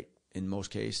operate in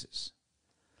most cases.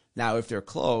 Now, if they're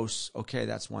close, okay,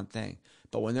 that's one thing.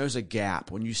 But when there's a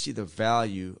gap, when you see the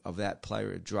value of that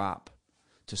player drop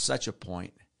to such a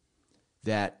point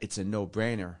that it's a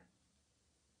no-brainer,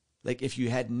 like if you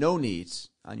had no needs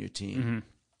on your team,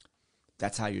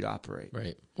 that's how you'd operate.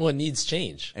 Right. Well, needs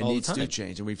change. And all needs the time. do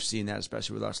change, and we've seen that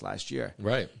especially with us last year.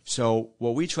 Right. So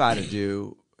what we try to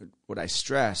do, what I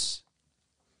stress,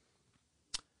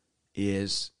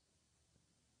 is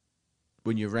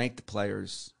when you rank the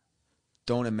players,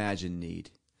 don't imagine need.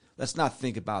 Let's not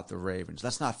think about the Ravens.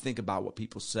 Let's not think about what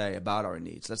people say about our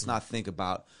needs. Let's not think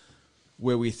about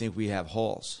where we think we have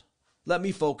holes. Let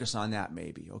me focus on that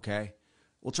maybe, okay?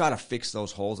 We'll try to fix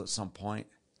those holes at some point.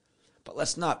 But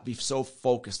let's not be so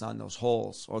focused on those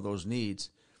holes or those needs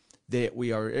that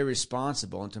we are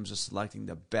irresponsible in terms of selecting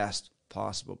the best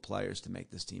possible players to make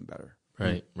this team better.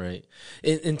 Right.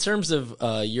 In terms of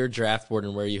your draft board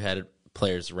and where you had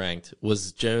players ranked,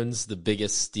 was Jones the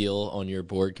biggest steal on your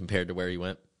board compared to where he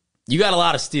went? You got a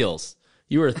lot of steals.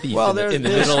 You were a thief in the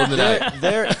middle of the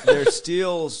night. They're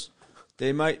steals.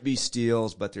 They might be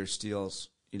steals, but they're steals,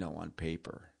 on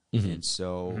paper. And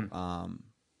so,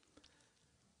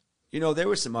 there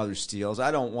were some other steals. I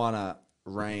don't want to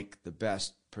rank the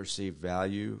best perceived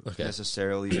value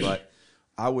necessarily, but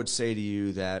I would say to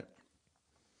you that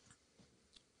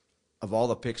of all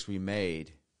the picks we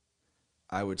made,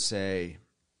 I would say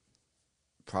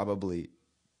probably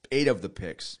 8 of the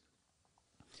picks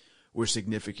were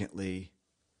significantly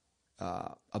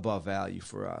above value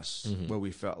for us, where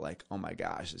we felt like, oh my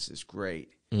gosh, this is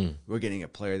great. We're getting a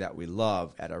player that we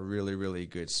love at a really, really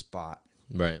good spot.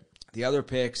 Right. The other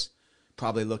picks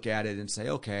probably look at it and say,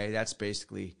 okay, that's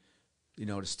basically,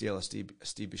 to steal a Steve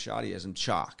Bisciotti-ism,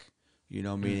 chalk,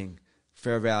 meaning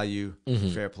fair value,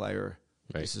 fair player.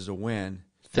 Right. This is a win.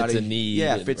 Fits a need.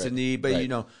 Yeah, fits a need, but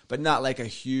right. But not like a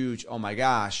huge, oh my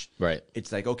gosh. Right.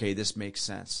 It's like, okay, this makes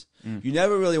sense. You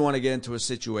never really want to get into a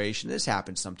situation. This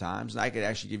happens sometimes, and I could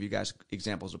actually give you guys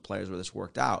examples of players where this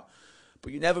worked out.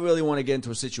 But you never really want to get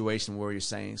into a situation where you're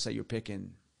saying, say you're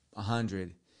picking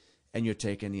 100 and you're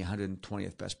taking the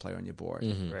 120th best player on your board.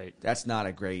 Right. That's not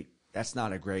a great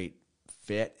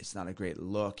fit. It's not a great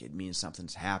look. It means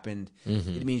something's happened.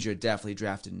 It means you're definitely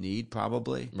drafted need,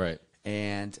 probably. Right.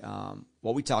 And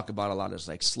what we talk about a lot is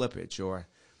like slippage or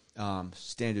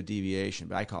standard deviation,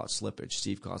 but I call it slippage.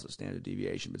 Steve calls it standard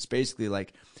deviation. But it's basically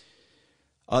like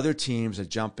other teams are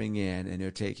jumping in and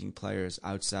they're taking players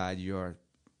outside your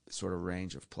sort of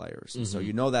range of players. And so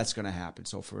that's going to happen.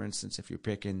 So, for instance, if you're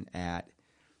picking at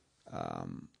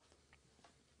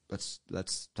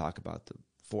let's talk about the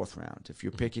 4th round. If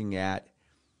you're picking at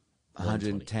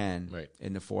 110 right.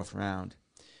 in the 4th round,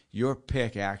 your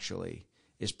pick actually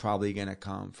is probably going to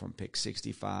come from pick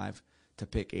 65 to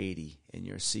pick 80 in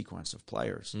your sequence of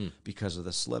players because of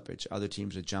the slippage. Other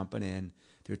teams are jumping in.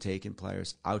 They're taking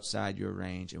players outside your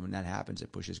range, and when that happens,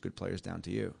 it pushes good players down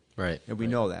to you. Right. And we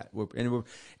know that. And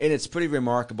it's pretty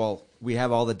remarkable. We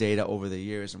have all the data over the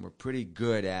years, and we're pretty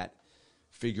good at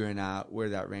figuring out where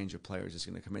that range of players is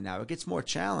going to come in. Now, it gets more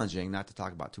challenging, not to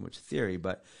talk about too much theory,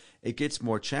 but it gets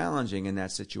more challenging in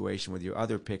that situation with your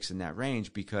other picks in that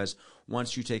range, because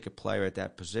once you take a player at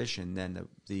that position, then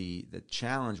the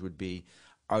challenge would be,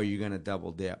 are you going to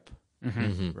double dip?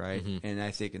 Right? And I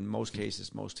think in most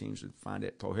cases, most teams would find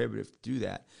it prohibitive to do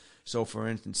that. So, for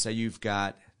instance, say you've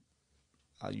got,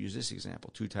 I'll use this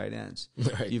example, 2 tight ends.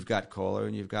 Right. You've got Kohler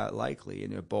and you've got Likely,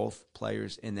 and they're both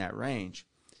players in that range.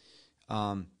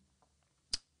 In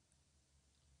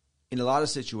a lot of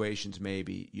situations,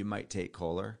 maybe you might take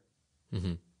Kohler,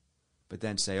 but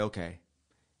then say, okay,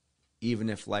 even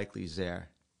if Likely's there,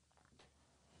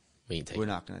 we're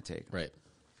not going to take him. Right.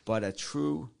 But a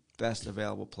true best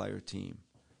available player team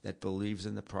that believes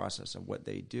in the process of what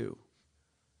they do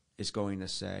is going to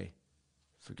say,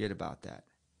 forget about that.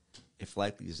 If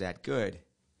Likely's that good,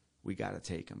 we got to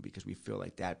take him because we feel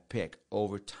like that pick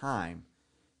over time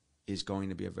is going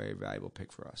to be a very valuable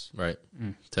pick for us. Right.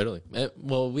 Totally.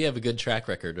 Well, we have a good track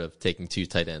record of taking 2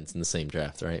 tight ends in the same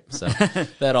draft, right? So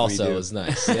that also is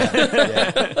nice.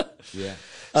 Yeah.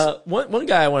 One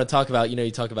guy I want to talk about,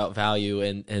 you talk about value,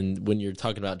 and when you're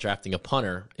talking about drafting a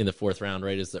punter in the 4th round,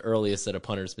 right, is the earliest that a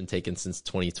punter's been taken since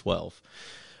 2012.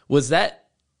 Was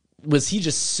he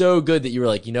just so good that you were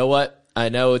like, you know what? I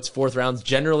know it's 4th round's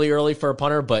generally early for a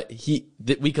punter, but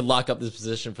we could lock up this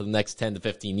position for the next 10 to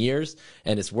 15 years,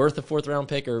 and it's worth a 4th round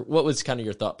pick? Or what was kind of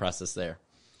your thought process there?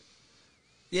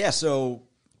 Yeah, so,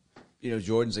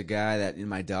 Jordan's a guy that,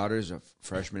 my daughter's a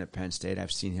freshman at Penn State.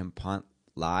 I've seen him punt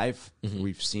live.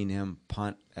 We've seen him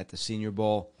punt at the Senior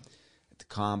Bowl, at the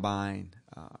Combine.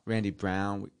 Randy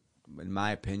Brown, in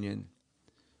my opinion,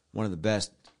 one of the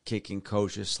best kicking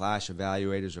coaches /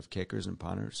 evaluators of kickers and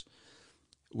punters.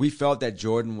 We felt that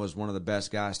Jordan was one of the best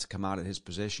guys to come out at his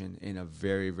position in a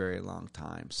very, very long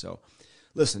time. So,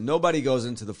 listen, nobody goes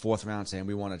into the 4th round saying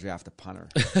we want to draft a punter.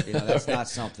 That's not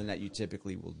something that you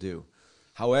typically will do.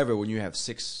 However, when you have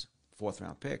 6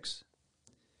 4th-round picks,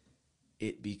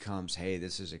 it becomes, hey,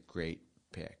 this is a great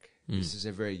pick. This is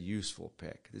a very useful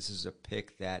pick. This is a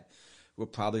pick that will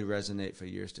probably resonate for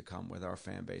years to come with our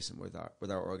fan base and with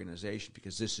our organization,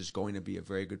 because this is going to be a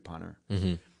very good punter.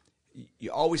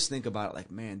 You always think about it like,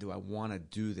 man, do I want to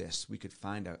do this? We could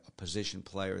find a position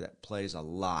player that plays a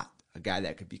lot, a guy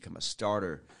that could become a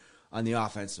starter on the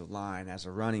offensive line, as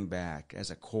a running back,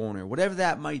 as a corner, whatever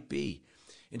that might be.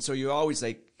 And so you're always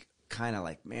kind of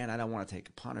like, man, I don't want to take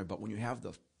a punter. But when you have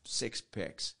the 6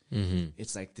 picks,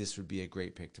 it's like this would be a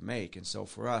great pick to make. And so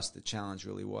for us, the challenge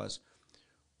really was,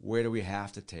 where do we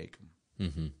have to take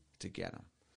them to get them?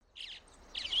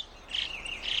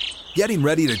 Getting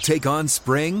ready to take on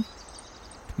spring?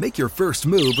 Make your first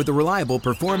move with the reliable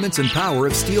performance and power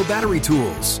of Steel battery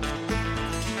tools.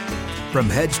 From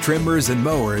hedge trimmers and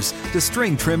mowers to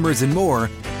string trimmers and more,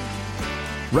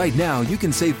 right now you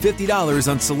can save $50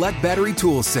 on select battery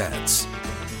tool sets.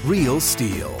 Real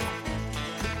Steel.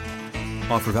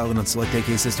 Offer valid on select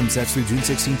AK system sets through June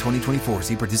 16, 2024.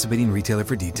 See participating retailer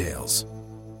for details.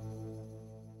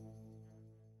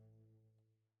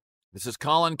 This is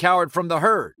Colin Cowherd from The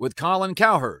Herd with Colin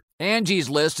Cowherd. Angie's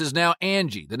List is now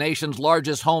Angie, the nation's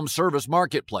largest home service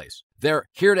marketplace. They're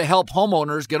here to help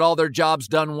homeowners get all their jobs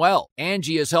done well.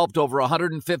 Angie has helped over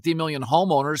 150 million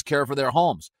homeowners care for their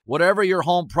homes. Whatever your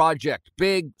home project,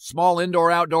 big, small,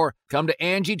 indoor, outdoor, come to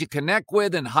Angie to connect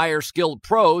with and hire skilled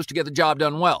pros to get the job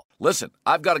done well. Listen,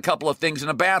 I've got a couple of things in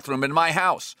a bathroom in my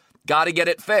house. Got to get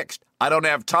it fixed. I don't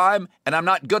have time, and I'm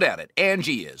not good at it.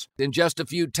 Angie is. In just a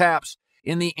few taps,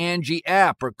 in the Angie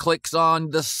app or clicks on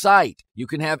the site, you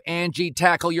can have Angie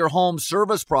tackle your home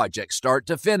service project start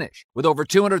to finish. With over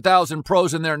 200,000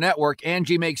 pros in their network,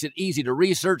 Angie makes it easy to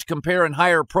research, compare, and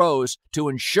hire pros to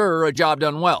ensure a job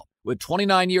done well. With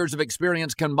 29 years of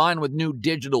experience combined with new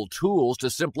digital tools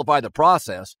to simplify the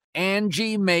process,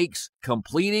 Angie makes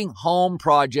completing home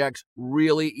projects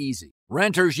really easy.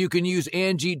 Renters, you can use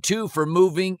Angie too for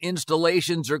moving,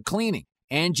 installations, or cleaning.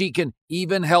 Angie can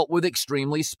even help with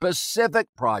extremely specific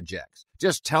projects.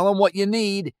 Just tell them what you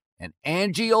need, and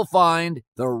Angie will find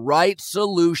the right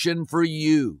solution for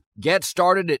you. Get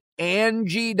started at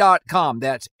Angie.com.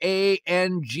 That's ANGI.com,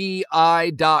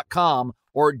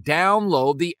 or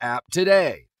download the app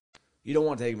today. You don't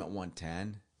want to take him at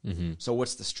 110. So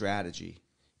what's the strategy?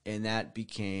 And that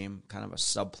became kind of a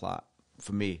subplot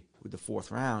for me with the fourth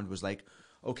round. Was like,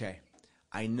 okay,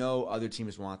 I know other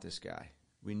teams want this guy.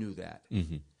 We knew that.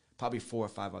 Probably 4 or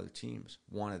 5 other teams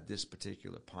wanted this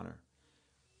particular punter.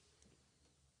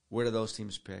 Where do those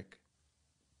teams pick?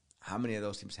 How many of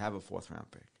those teams have a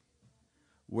fourth-round pick?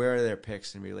 Where are their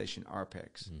picks in relation to our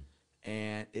picks?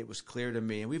 And it was clear to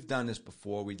me, and we've done this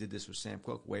before. We did this with Sam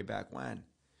Cook way back when.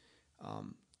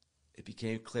 It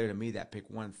became clear to me that pick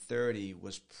 130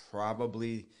 was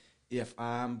probably, if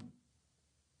I'm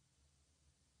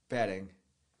betting,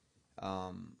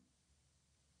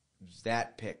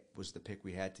 that pick was the pick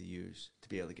we had to use to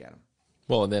be able to get him.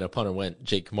 Well, and then a punter went,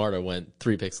 Jake Camardo went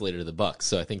 3 picks later to the Bucs.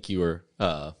 So I think you were,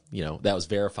 that was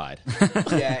verified.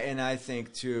 Yeah, and I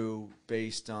think, too,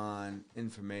 based on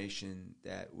information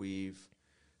that we've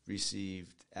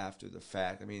received after the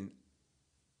fact, I mean,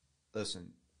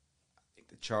 listen, I think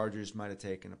the Chargers might have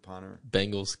taken a punter. The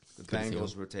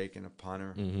Bengals were taking a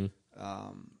punter.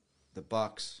 The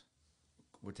Bucs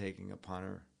were taking a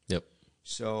punter. Yep.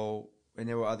 So, and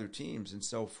there were other teams. And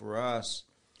so for us,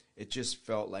 it just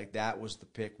felt like that was the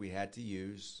pick we had to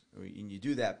use. And you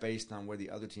do that based on where the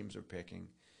other teams are picking.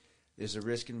 There's a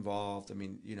risk involved. I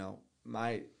mean,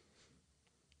 my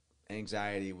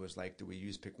anxiety was like, do we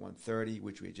use pick 130,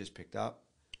 which we had just picked up?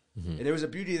 And there was a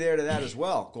beauty there to that as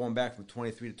well, going back from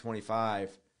 23 to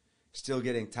 25, still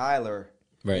getting Tyler,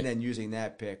 and then using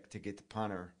that pick to get the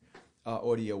punter.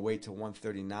 Or do you wait till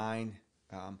 139?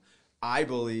 I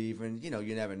believe, and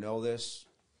you never know this,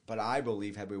 but I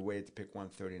believe had we waited to pick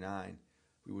 139,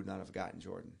 we would not have gotten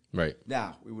Jordan. Right.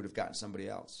 Now, we would have gotten somebody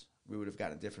else. We would have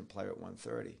gotten a different player at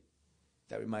 130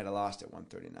 that we might have lost at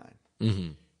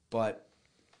 139. But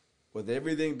with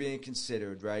everything being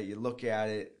considered, right, you look at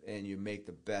it and you make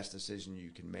the best decision you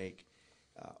can make.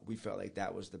 We felt like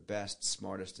that was the best,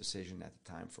 smartest decision at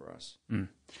the time for us.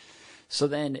 So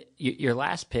then your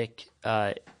last pick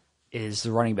is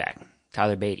the running back,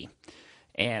 Tyler Beatty.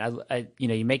 And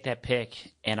you make that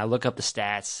pick, and I look up the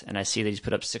stats, and I see that he's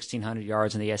put up 1,600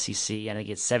 yards in the SEC, and he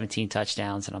gets 17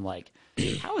 touchdowns, and I'm like,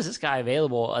 how is this guy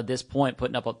available at this point,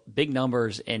 putting up big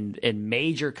numbers in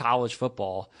major college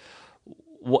football?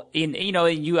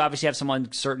 You obviously have some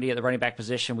uncertainty at the running back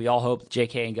position. We all hope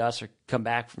J.K. and Gus come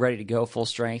back ready to go, full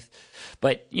strength,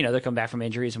 but they're coming back from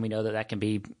injuries, and we know that can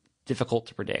be difficult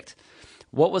to predict.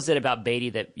 What was it about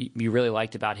Beatty that you really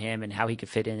liked about him and how he could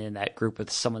fit in that group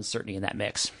with some uncertainty in that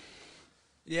mix?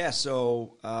 Yeah,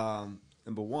 so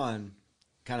number one,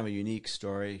 kind of a unique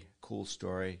story, cool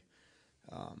story.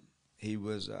 He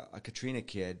was a Katrina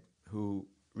kid who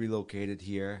relocated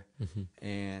here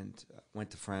and went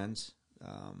to Friends.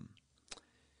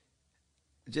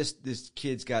 Just this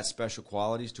kid's got special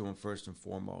qualities to him first and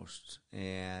foremost.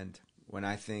 And when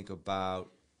I think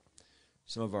about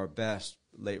some of our best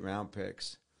late round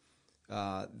picks,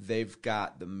 they've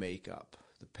got the makeup,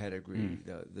 the pedigree,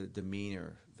 the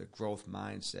demeanor, the growth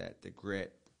mindset, the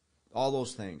grit, all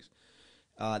those things.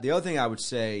 The other thing I would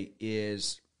say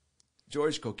is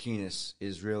George Kokinis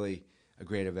is really a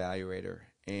great evaluator.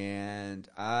 And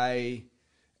I,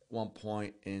 at one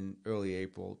point in early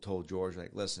April, told George,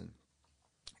 listen,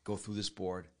 go through this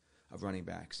board of running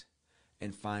backs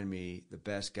and find me the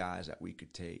best guys that we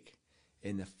could take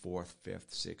in the 4th,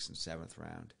 5th, 6th, and 7th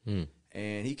round.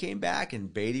 And he came back,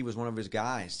 and Beatty was one of his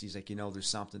guys. He's like, there's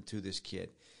something to this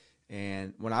kid.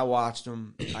 And when I watched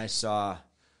him, I saw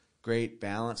great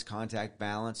balance, contact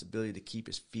balance, ability to keep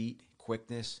his feet,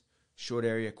 quickness, short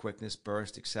area quickness,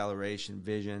 burst, acceleration,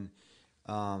 vision,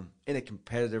 in a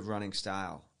competitive running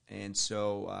style. And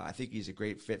so I think he's a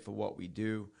great fit for what we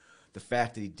do. The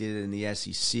fact that he did it in the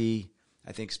SEC,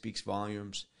 I think, speaks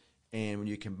volumes. And when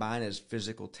you combine his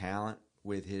physical talent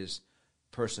with his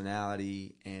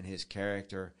personality and his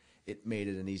character, it made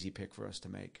it an easy pick for us to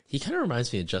make. He kind of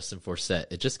reminds me of Justin Forsett.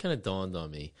 It just kind of dawned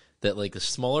on me that, like, a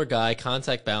smaller guy,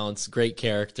 contact balance, great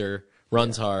character,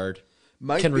 runs hard,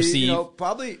 can receive.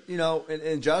 Probably,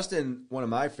 and Justin, one of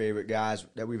my favorite guys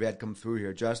that we've had come through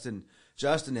here, Justin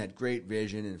had great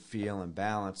vision and feel and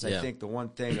balance. I think the one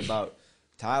thing about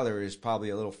Tyler is probably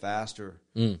a little faster,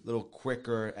 a little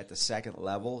quicker at the second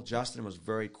level. Justin was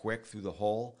very quick through the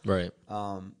hole. Right.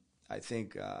 I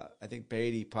think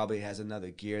Beatty probably has another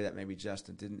gear that maybe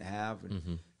Justin didn't have,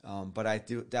 but I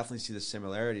do definitely see the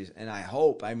similarities. And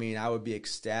I would be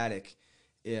ecstatic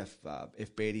if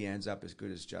Beatty ends up as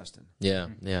good as Justin.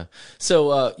 Yeah.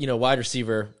 So wide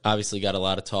receiver obviously got a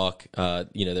lot of talk.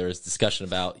 There was discussion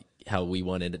about how we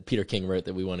wanted. Peter King wrote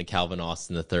that we wanted Calvin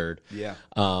Austin III. Yeah.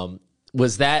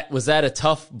 Was that a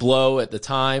tough blow at the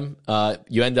time?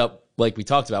 You end up, like we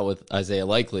talked about, with Isaiah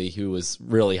Likely, who was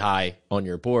really high on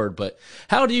your board. But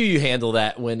how do you handle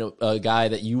that when a guy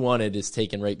that you wanted is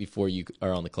taken right before you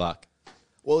are on the clock?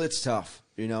 Well, it's tough,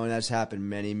 and that's happened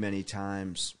many, many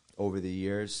times over the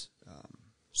years.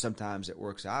 Sometimes it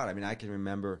works out. I mean, I can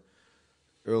remember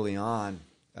early on,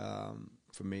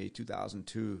 for me,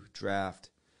 2002 draft,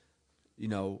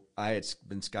 I had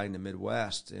been scouting the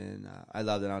Midwest, and I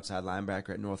loved an outside linebacker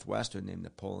at Northwestern named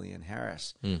Napoleon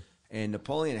Harris. And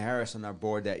Napoleon Harris on our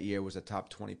board that year was a top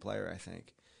 20 player, I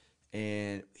think.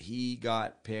 And he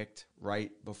got picked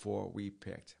right before we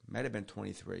picked. Might have been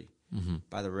 23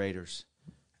 by the Raiders.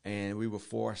 And we were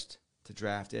forced to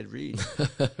draft Ed Reed.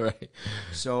 Right.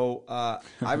 So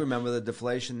I remember the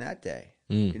deflation that day,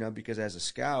 because as a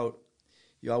scout,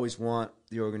 you always want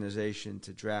the organization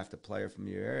to draft a player from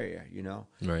your area,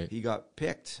 Right. He got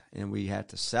picked, and we had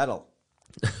to settle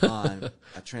on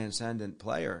a transcendent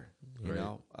player,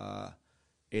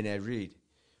 in Ed Reed.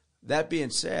 That being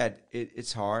said,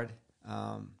 it's hard.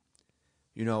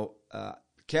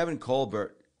 Kevin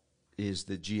Colbert is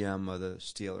the GM of the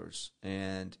Steelers,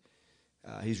 and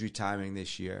he's retiring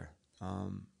this year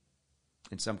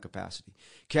in some capacity.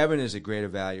 Kevin is a great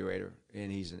evaluator,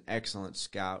 and he's an excellent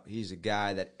scout. He's a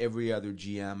guy that every other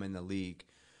GM in the league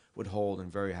would hold in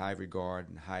very high regard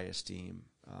and high esteem.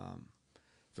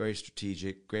 Very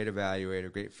strategic, great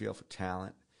evaluator, great feel for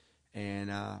talent, and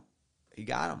he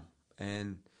got him.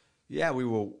 And yeah, we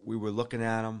were looking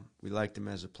at him. We liked him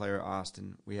as a player,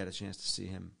 Austin. We had a chance to see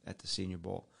him at the Senior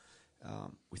Bowl.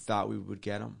 We thought we would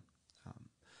get him.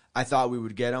 I thought we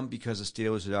would get him because the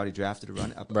Steelers had already drafted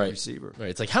a receiver. Right.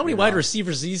 It's like, how many wide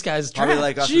receivers these guys draft? Probably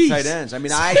like us with tight ends. I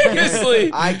mean,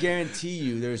 I guarantee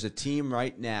you there's a team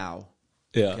right now,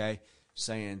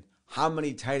 saying, how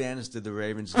many tight ends did the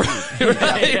Ravens need?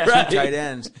 Right. Two tight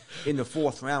ends in the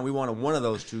fourth round. We wanted one of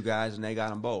those two guys, and they got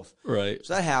them both. Right.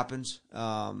 So that happens.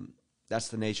 That's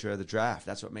the nature of the draft.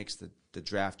 That's what makes the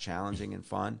draft challenging and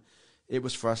fun. It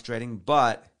was frustrating,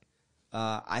 but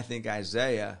I think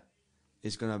Isaiah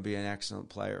is going to be an excellent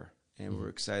player, and we're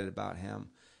excited about him.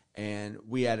 And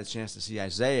we had a chance to see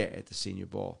Isaiah at the Senior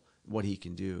Bowl, what he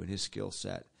can do and his skill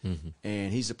set.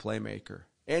 And he's a playmaker.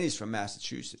 And he's from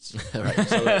Massachusetts. Right?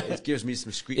 So it gives me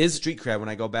some street cred when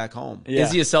I go back home. Yeah.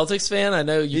 Is he a Celtics fan? I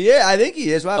know you. Yeah, I think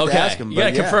he is. We'll have to ask him. You got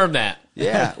to confirm that.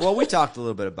 Yeah. Well, we talked a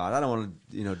little bit about it. I don't want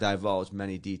to, divulge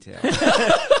many details.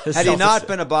 Had he not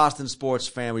been a Boston sports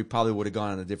fan, we probably would have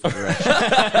gone in a different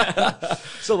direction.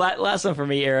 So last one for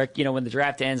me, Eric. When the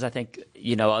draft ends, I think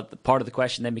part of the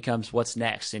question then becomes what's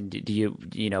next, and do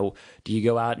you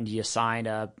go out and do you sign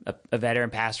a veteran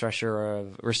pass rusher or a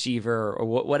receiver, or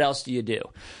what else do you do?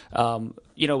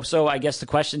 So I guess the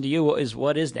question to you is,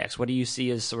 what is next? What do you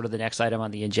see as sort of the next item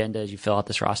on the agenda as you fill out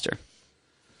this roster?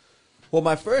 Well,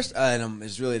 my first item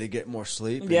is really to get more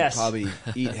sleep and probably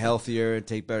eat healthier,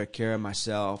 take better care of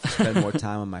myself, spend more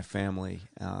time with my family,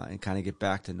 and kind of get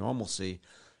back to normalcy.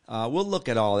 We'll look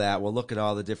at all that. We'll look at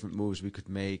all the different moves we could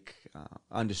make,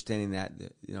 understanding that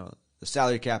the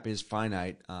salary cap is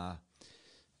finite.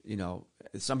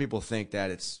 Some people think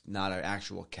that it's not an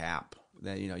actual cap,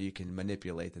 that you can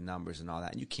manipulate the numbers and all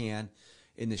that. And you can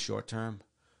in the short term,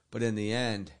 but in the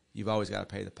end, you've always got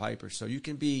to pay the piper. So you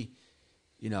can be.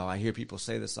 I hear people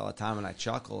say this all the time, and I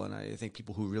chuckle, and I think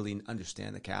people who really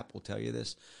understand the cap will tell you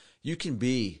this. You can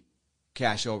be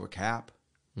cash over cap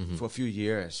for a few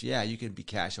years. Yeah, you can be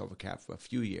cash over cap for a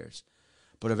few years.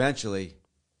 But eventually,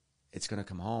 it's going to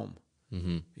come home.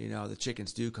 The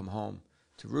chickens do come home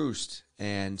to roost.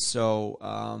 And so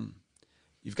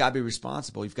you've got to be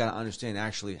responsible. You've got to understand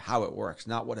actually how it works,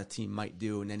 not what a team might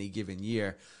do in any given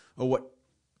year or what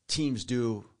teams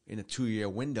do in a 2-year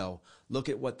window. Look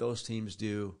at what those teams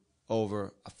do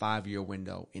over a 5-year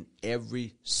window. In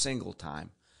every single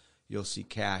time, you'll see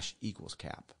cash equals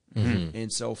cap. Mm-hmm.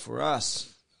 And so for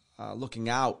us, looking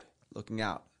out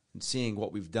and seeing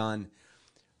what we've done,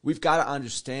 we've got to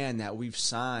understand that we've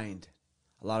signed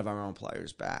a lot of our own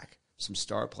players back, some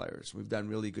star players. We've done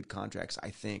really good contracts. I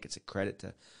think it's a credit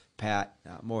to Pat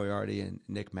Moriarty and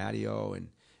Nick Matteo and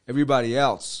everybody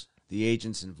else, the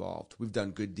agents involved. We've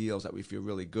done good deals that we feel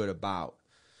really good about.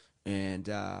 And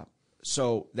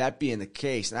so that being the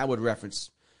case, and I would reference,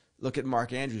 look at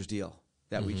Mark Andrews' deal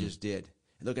that we just did.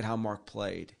 And look at how Mark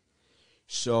played.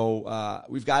 So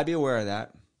we've got to be aware of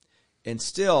that. And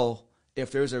still,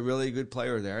 if there's a really good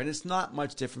player there, and it's not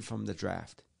much different from the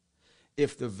draft,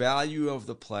 if the value of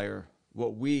the player,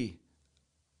 what we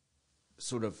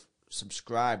sort of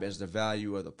subscribe as the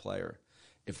value of the player,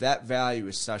 if that value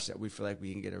is such that we feel like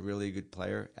we can get a really good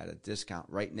player at a discount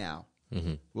right now,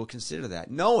 we'll consider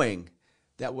that, knowing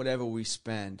that whatever we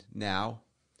spend now,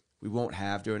 we won't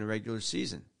have during the regular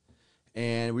season.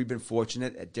 And we've been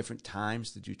fortunate at different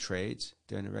times to do trades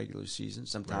during the regular season.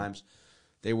 Sometimes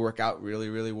they work out really,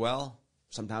 really well.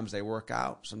 Sometimes they work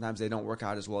out. Sometimes they don't work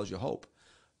out as well as you hope.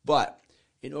 But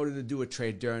in order to do a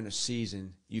trade during the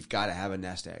season, you've got to have a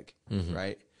nest egg,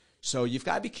 right? So you've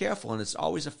got to be careful, and it's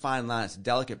always a fine line. It's a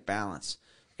delicate balance,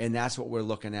 and that's what we're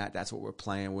looking at. That's what we're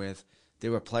playing with.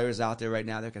 There are players out there right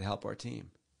now that could help our team,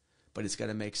 but it's got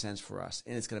to make sense for us,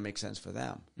 and it's going to make sense for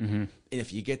them. And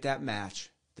if you get that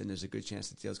match, then there's a good chance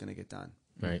the deal's going to get done.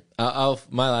 Right.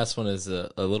 My last one is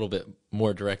a little bit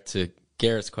more direct to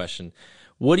Garrett's question.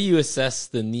 What do you assess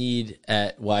the need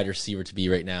at wide receiver to be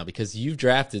right now? Because you've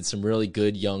drafted some really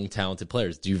good, young, talented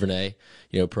players. Duvernay,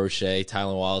 Prochet,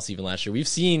 Tylan Wallace, even last year. We've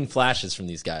seen flashes from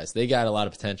these guys. They got a lot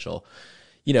of potential,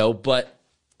 but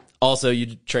also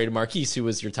you traded Marquise, who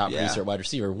was your top producer at wide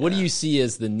receiver. What do you see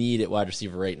as the need at wide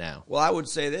receiver right now? Well, I would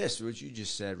say this, what you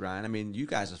just said, Ryan. I mean, you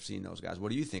guys have seen those guys.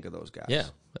 What do you think of those guys? Yeah.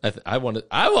 I've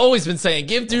always been saying,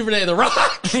 give Duvernay the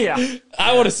rock.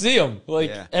 I want to see him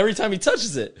every time he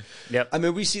touches it. Yep. I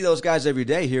mean, we see those guys every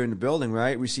day here in the building,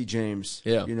 right? We see James.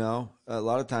 Yeah. A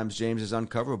lot of times James is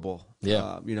uncoverable.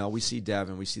 Yeah. We see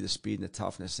Devin. We see the speed and the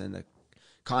toughness and the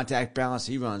contact balance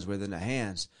he runs with in the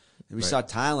hands. And we saw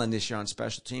Tylan this year on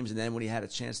special teams, and then when he had a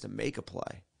chance to make a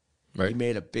play, he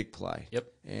made a big play. Yep.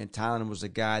 And Tylan was a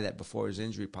guy that before his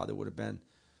injury probably would have been,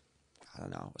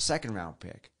 a second-round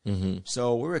pick.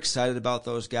 So we're excited about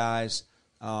those guys.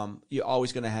 You're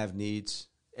always going to have needs.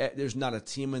 There's not a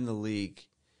team in the league,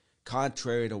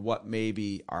 contrary to what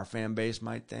maybe our fan base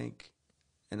might think,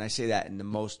 and I say that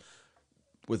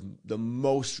with the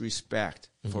most respect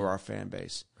for our fan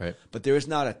base. Right. But there is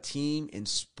not a team in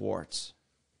sports,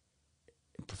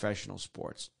 in professional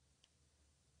sports,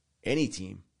 any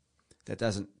team that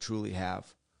doesn't truly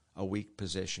have a weak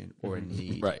position or a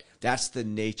need. Right. That's the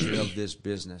nature of this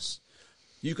business.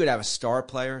 You could have a star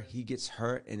player, he gets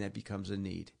hurt, and that becomes a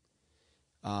need.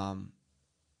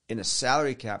 In a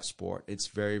salary cap sport, it's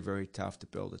very, very tough to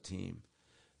build a team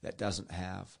that doesn't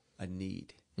have a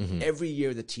need. Every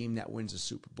year, the team that wins a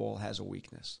Super Bowl has a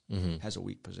weakness, has a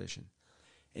weak position.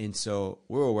 And so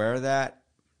we're aware of that.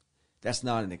 That's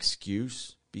not an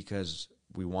excuse because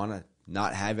we want to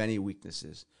not have any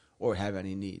weaknesses or have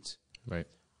any needs. Right.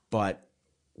 But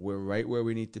we're right where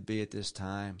we need to be at this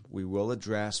time. We will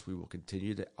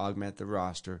continue to augment the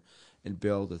roster and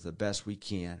build with the best we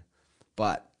can.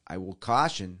 But I will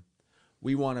caution,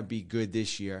 we want to be good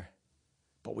this year,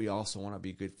 but we also want to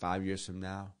be good 5 years from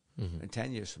now and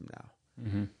 10 years from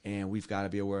now. And we've got to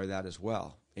be aware of that as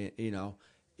well.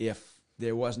 If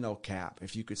there was no cap,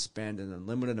 if you could spend an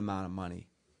unlimited amount of money,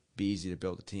 it'd be easy to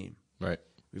build a team. Right.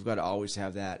 We've got to always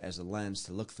have that as a lens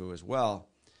to look through as well,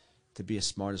 to be as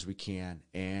smart as we can.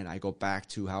 And I go back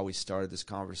to how we started this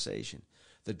conversation.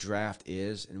 The draft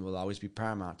is and will always be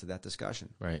paramount to that discussion.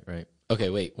 Right. Okay,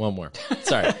 wait, one more.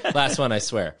 Sorry, last one, I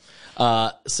swear.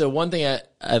 So one thing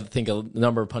I think a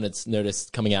number of pundits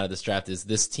noticed coming out of this draft is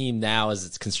this team now, as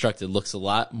it's constructed, looks a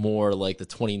lot more like the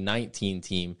 2019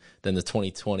 team than the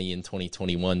 2020 and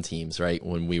 2021 teams, right,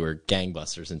 when we were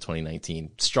gangbusters in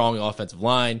 2019. Strong offensive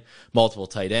line, multiple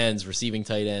tight ends, receiving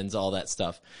tight ends, all that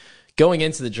stuff. Going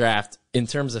into the draft, in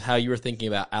terms of how you were thinking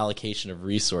about allocation of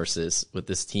resources with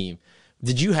this team,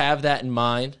 did you have that in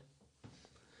mind?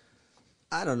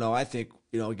 I don't know. I think,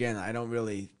 again, I don't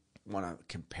really want to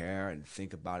compare and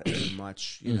think about it too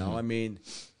much. I mean,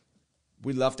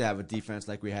 we'd love to have a defense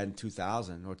like we had in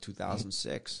 2000 or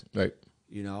 2006. Right.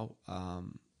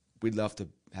 We'd love to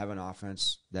have an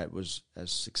offense that was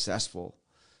as successful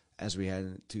as we had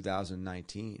in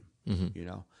 2019, you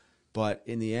know. But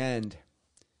in the end,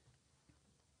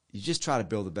 you just try to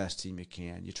build the best team you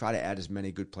can. You try to add as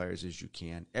many good players as you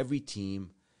can. Every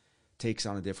team takes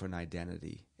on a different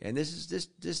identity. And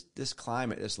this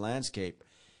climate, this landscape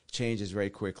changes very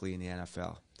quickly in the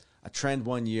NFL. A trend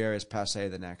one year is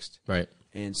passé the next. Right.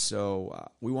 And so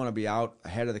we want to be out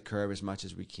ahead of the curve as much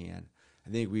as we can. I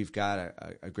think we've got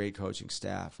a great coaching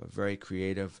staff, a very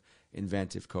creative,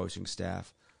 inventive coaching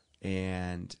staff.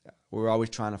 And we're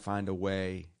always trying to find a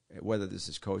way, whether this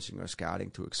is coaching or scouting,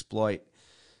 to exploit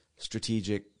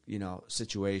strategic,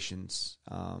 situations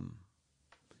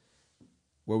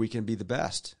where we can be the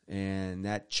best. And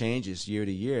that changes year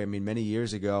to year. I mean, many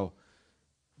years ago,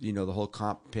 the whole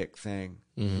comp pick thing,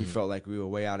 we felt like we were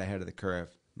way out ahead of the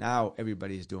curve. Now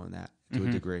everybody's doing that to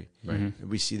a degree. Right. And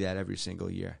we see that every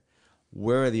single year.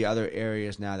 Where are the other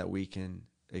areas now that we can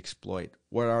exploit?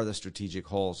 What are the strategic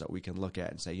holes that we can look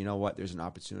at and say, you know what, there's an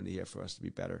opportunity here for us to be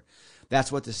better? That's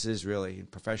what this is really in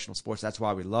professional sports. That's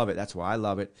why we love it. That's why I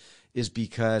love it, is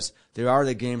because there are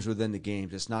the games within the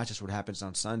games. It's not just what happens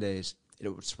on Sundays.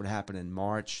 It's what happened in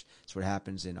March. It's what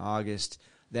happens in August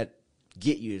that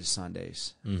get you to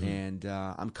Sundays. And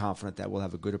I'm confident that we'll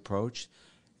have a good approach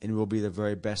and we'll be the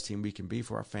very best team we can be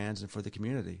for our fans and for the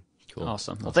community. Cool.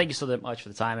 Awesome. Well, thank you so much for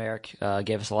the time, Eric.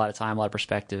 Gave us a lot of time, a lot of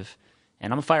perspective.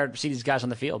 And I'm fired to see these guys on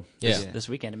the field this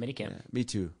weekend in minicamp. Yeah, me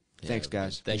too. Thanks,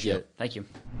 guys. Thank you. Thank you.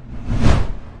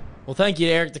 Well, thank you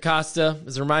to Eric DeCosta.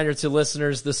 As a reminder to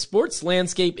listeners, the sports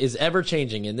landscape is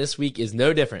ever-changing, and this week is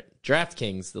no different.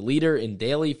 DraftKings, the leader in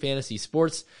daily fantasy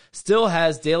sports, still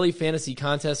has daily fantasy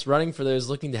contests running for those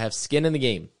looking to have skin in the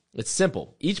game. It's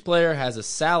simple. Each player has a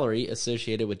salary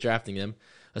associated with drafting them.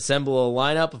 Assemble a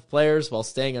lineup of players while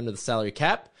staying under the salary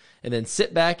cap, and then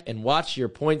sit back and watch your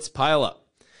points pile up.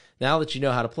 Now that you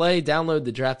know how to play, download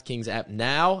the DraftKings app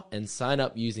now and sign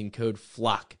up using code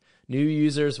FLOCK. New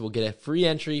users will get a free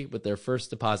entry with their first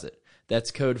deposit. That's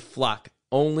code FLOCK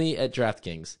only at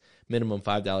DraftKings. Minimum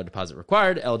 $5 deposit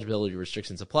required. Eligibility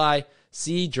restrictions apply.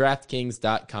 See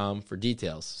DraftKings.com for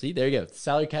details. See, there you go. The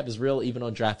salary cap is real even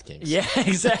on DraftKings. Yeah,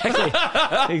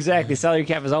 exactly. Exactly. Salary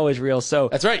cap is always real. So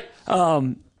that's right.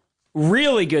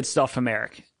 Really good stuff from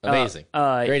Eric. Amazing.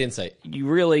 Great insight. You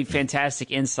really fantastic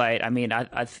insight. I mean,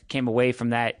 I came away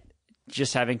from that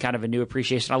just having kind of a new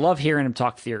appreciation. I love hearing him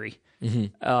talk theory.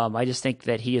 I just think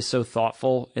that he is so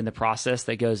thoughtful in the process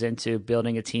that goes into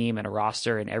building a team and a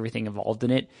roster and everything involved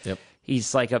in it. Yep.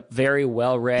 He's like a very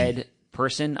well-read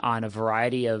person on a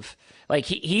variety of, like,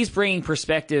 he's bringing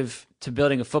perspective to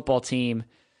building a football team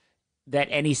that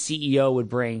any CEO would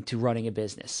bring to running a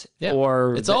business. Yeah.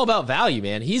 Or it's all about value,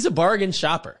 man. He's a bargain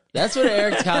shopper. That's what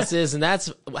Eric DeCosta is, and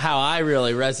that's how I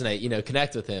really resonate,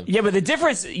 connect with him. Yeah, but the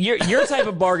difference, your type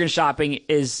of bargain shopping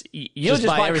is you'll just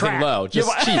buy everything crap. low, just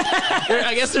cheap.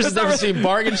 I guess there's a difference between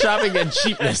bargain shopping and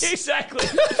cheapness. Exactly.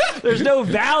 There's no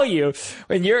value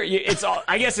when it's all,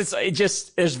 I guess it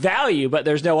just there's value, but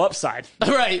there's no upside.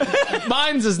 Right.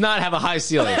 Mine does not have a high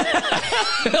ceiling.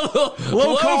 low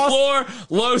floor,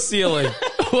 low ceiling.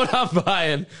 What I'm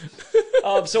buying.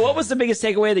 So what was the biggest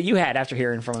takeaway that you had after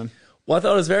hearing from him? Well, I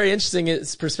thought it was very interesting,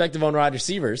 his perspective on wide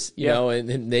receivers, you know,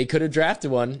 and they could have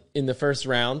drafted one in the first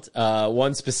round,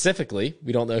 one specifically.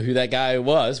 We don't know who that guy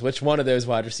was, which one of those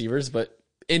wide receivers, but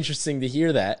interesting to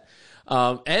hear that.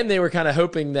 And they were kind of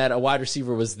hoping that a wide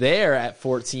receiver was there at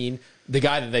 14, the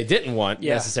guy that they didn't want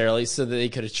necessarily, so that they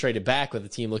could have traded back with a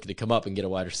team looking to come up and get a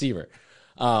wide receiver.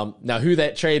 Now, who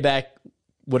that trade back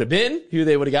would have been, who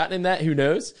they would have gotten in that, who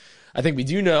knows? I think we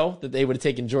do know that they would have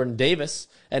taken Jordan Davis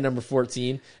at number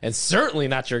 14, and certainly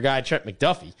not your guy, Trent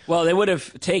McDuffie. Well, they would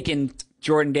have taken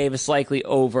Jordan Davis likely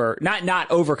over, not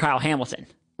over Kyle Hamilton.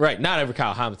 Right, not over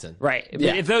Kyle Hamilton. Right.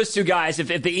 Yeah. If those two guys, if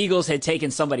the Eagles had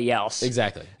taken somebody else.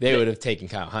 They would have taken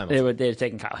Kyle Hamilton. They'd have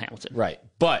taken Kyle Hamilton. Right.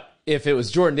 But if it was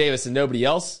Jordan Davis and nobody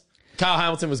else, Kyle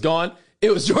Hamilton was gone.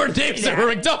 It was Jordan Davis over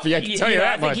McDuffie. I can tell you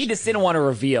that much. I think he just didn't want to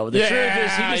reveal. The truth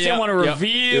is, he just didn't want to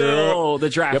reveal the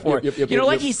draft board.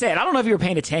 Like he said, I don't know if you were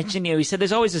paying attention. He said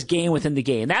there's always this game within the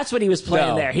game. That's what he was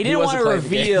playing there. He didn't want to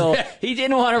reveal. He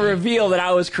didn't want to reveal that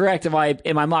I was correct in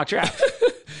my mock draft.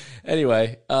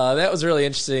 Anyway, that was really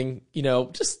interesting.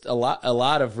 Just a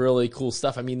lot of really cool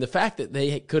stuff. I mean, the fact that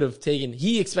they could have taken,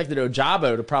 he expected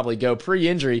Ojabo to probably go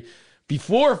pre-injury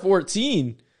before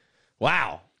 14.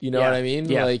 Wow. You know what I mean?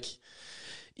 Yeah. Like,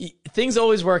 things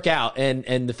always work out,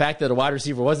 and the fact that a wide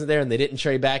receiver wasn't there and they didn't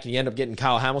trade back and you end up getting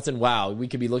Kyle Hamilton, wow, we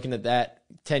could be looking at that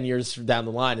 10 years down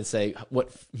the line and say,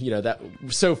 that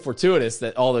was so fortuitous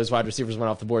that all those wide receivers went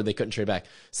off the board, they couldn't trade back.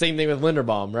 Same thing with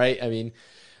Linderbaum, right? I mean,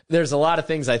 there's a lot of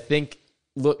things I think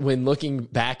when looking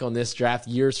back on this draft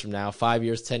years from now, 5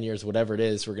 years, 10 years, whatever it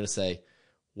is, we're going to say,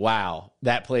 wow,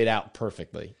 that played out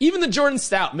perfectly. Even the Jordan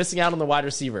Stout missing out on the wide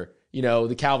receiver,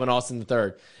 the Calvin Austin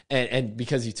III, and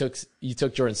because you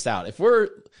took Jordan Stout. If we're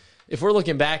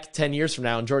looking back 10 years from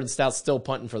now and Jordan Stout's still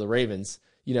punting for the Ravens,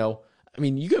 you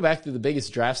go back to the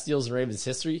biggest draft steals in Ravens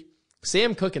history.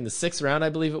 Sam Cook in the 6th round, I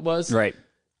believe it was. Right.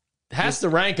 Has to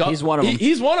rank up. He's one of them.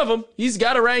 He's one of them. He's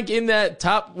got to rank in that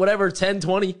top, 10,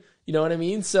 20. You know what I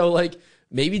mean? So,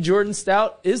 maybe Jordan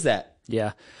Stout is that.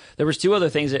 Yeah. There was 2 other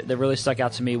things that really stuck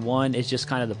out to me. One is just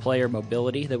kind of the player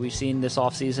mobility that we've seen this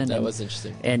offseason. That was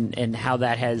interesting. And how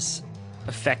that has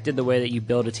affected the way that you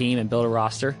build a team and build a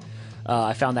roster.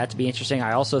 I found that to be interesting.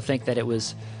 I also think that it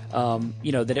was,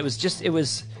 it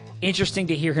was interesting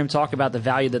to hear him talk about the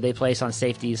value that they place on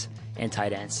safeties and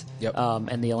tight ends. Yep.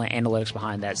 And the analytics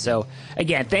behind that. So,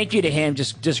 again, thank you to him.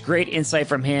 Just great insight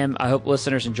from him. I hope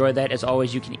listeners enjoyed that. As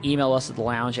always, you can email us at the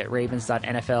lounge at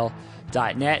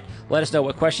ravens.nfl.net. Let us know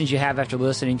what questions you have after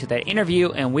listening to that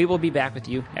interview, and we will be back with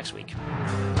you next week.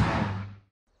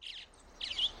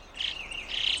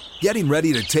 Getting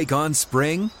ready to take on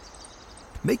spring?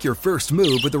 Make your first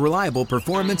move with the reliable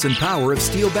performance and power of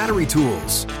Steel battery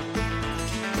tools.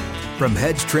 From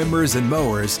hedge trimmers and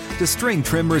mowers to string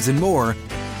trimmers and more,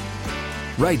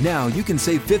 right now you can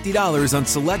save $50 on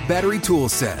select battery tool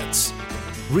sets.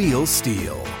 Real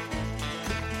Steel.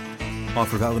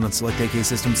 Offer valid on select AK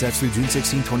system sets through June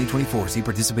 16, 2024. See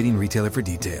participating retailer for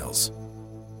details.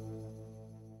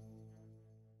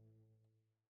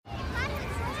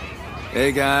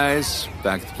 Hey guys,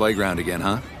 back at the playground again,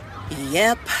 huh?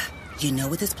 Yep. You know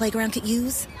what this playground could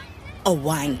use? A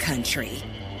wine country.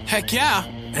 Heck yeah,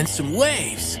 and some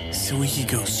waves so we could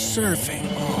go surfing.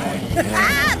 Oh,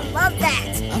 yeah. Love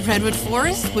that. A redwood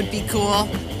forest would be cool.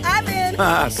 I'm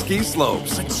in. Ski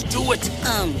slopes. Let's do it.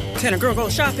 Can a girl go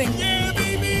shopping? Yeah,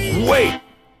 baby. Wait.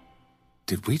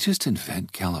 Did we just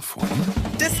invent California?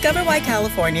 Discover why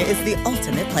California is the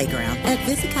ultimate playground at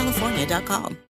visitcalifornia.com.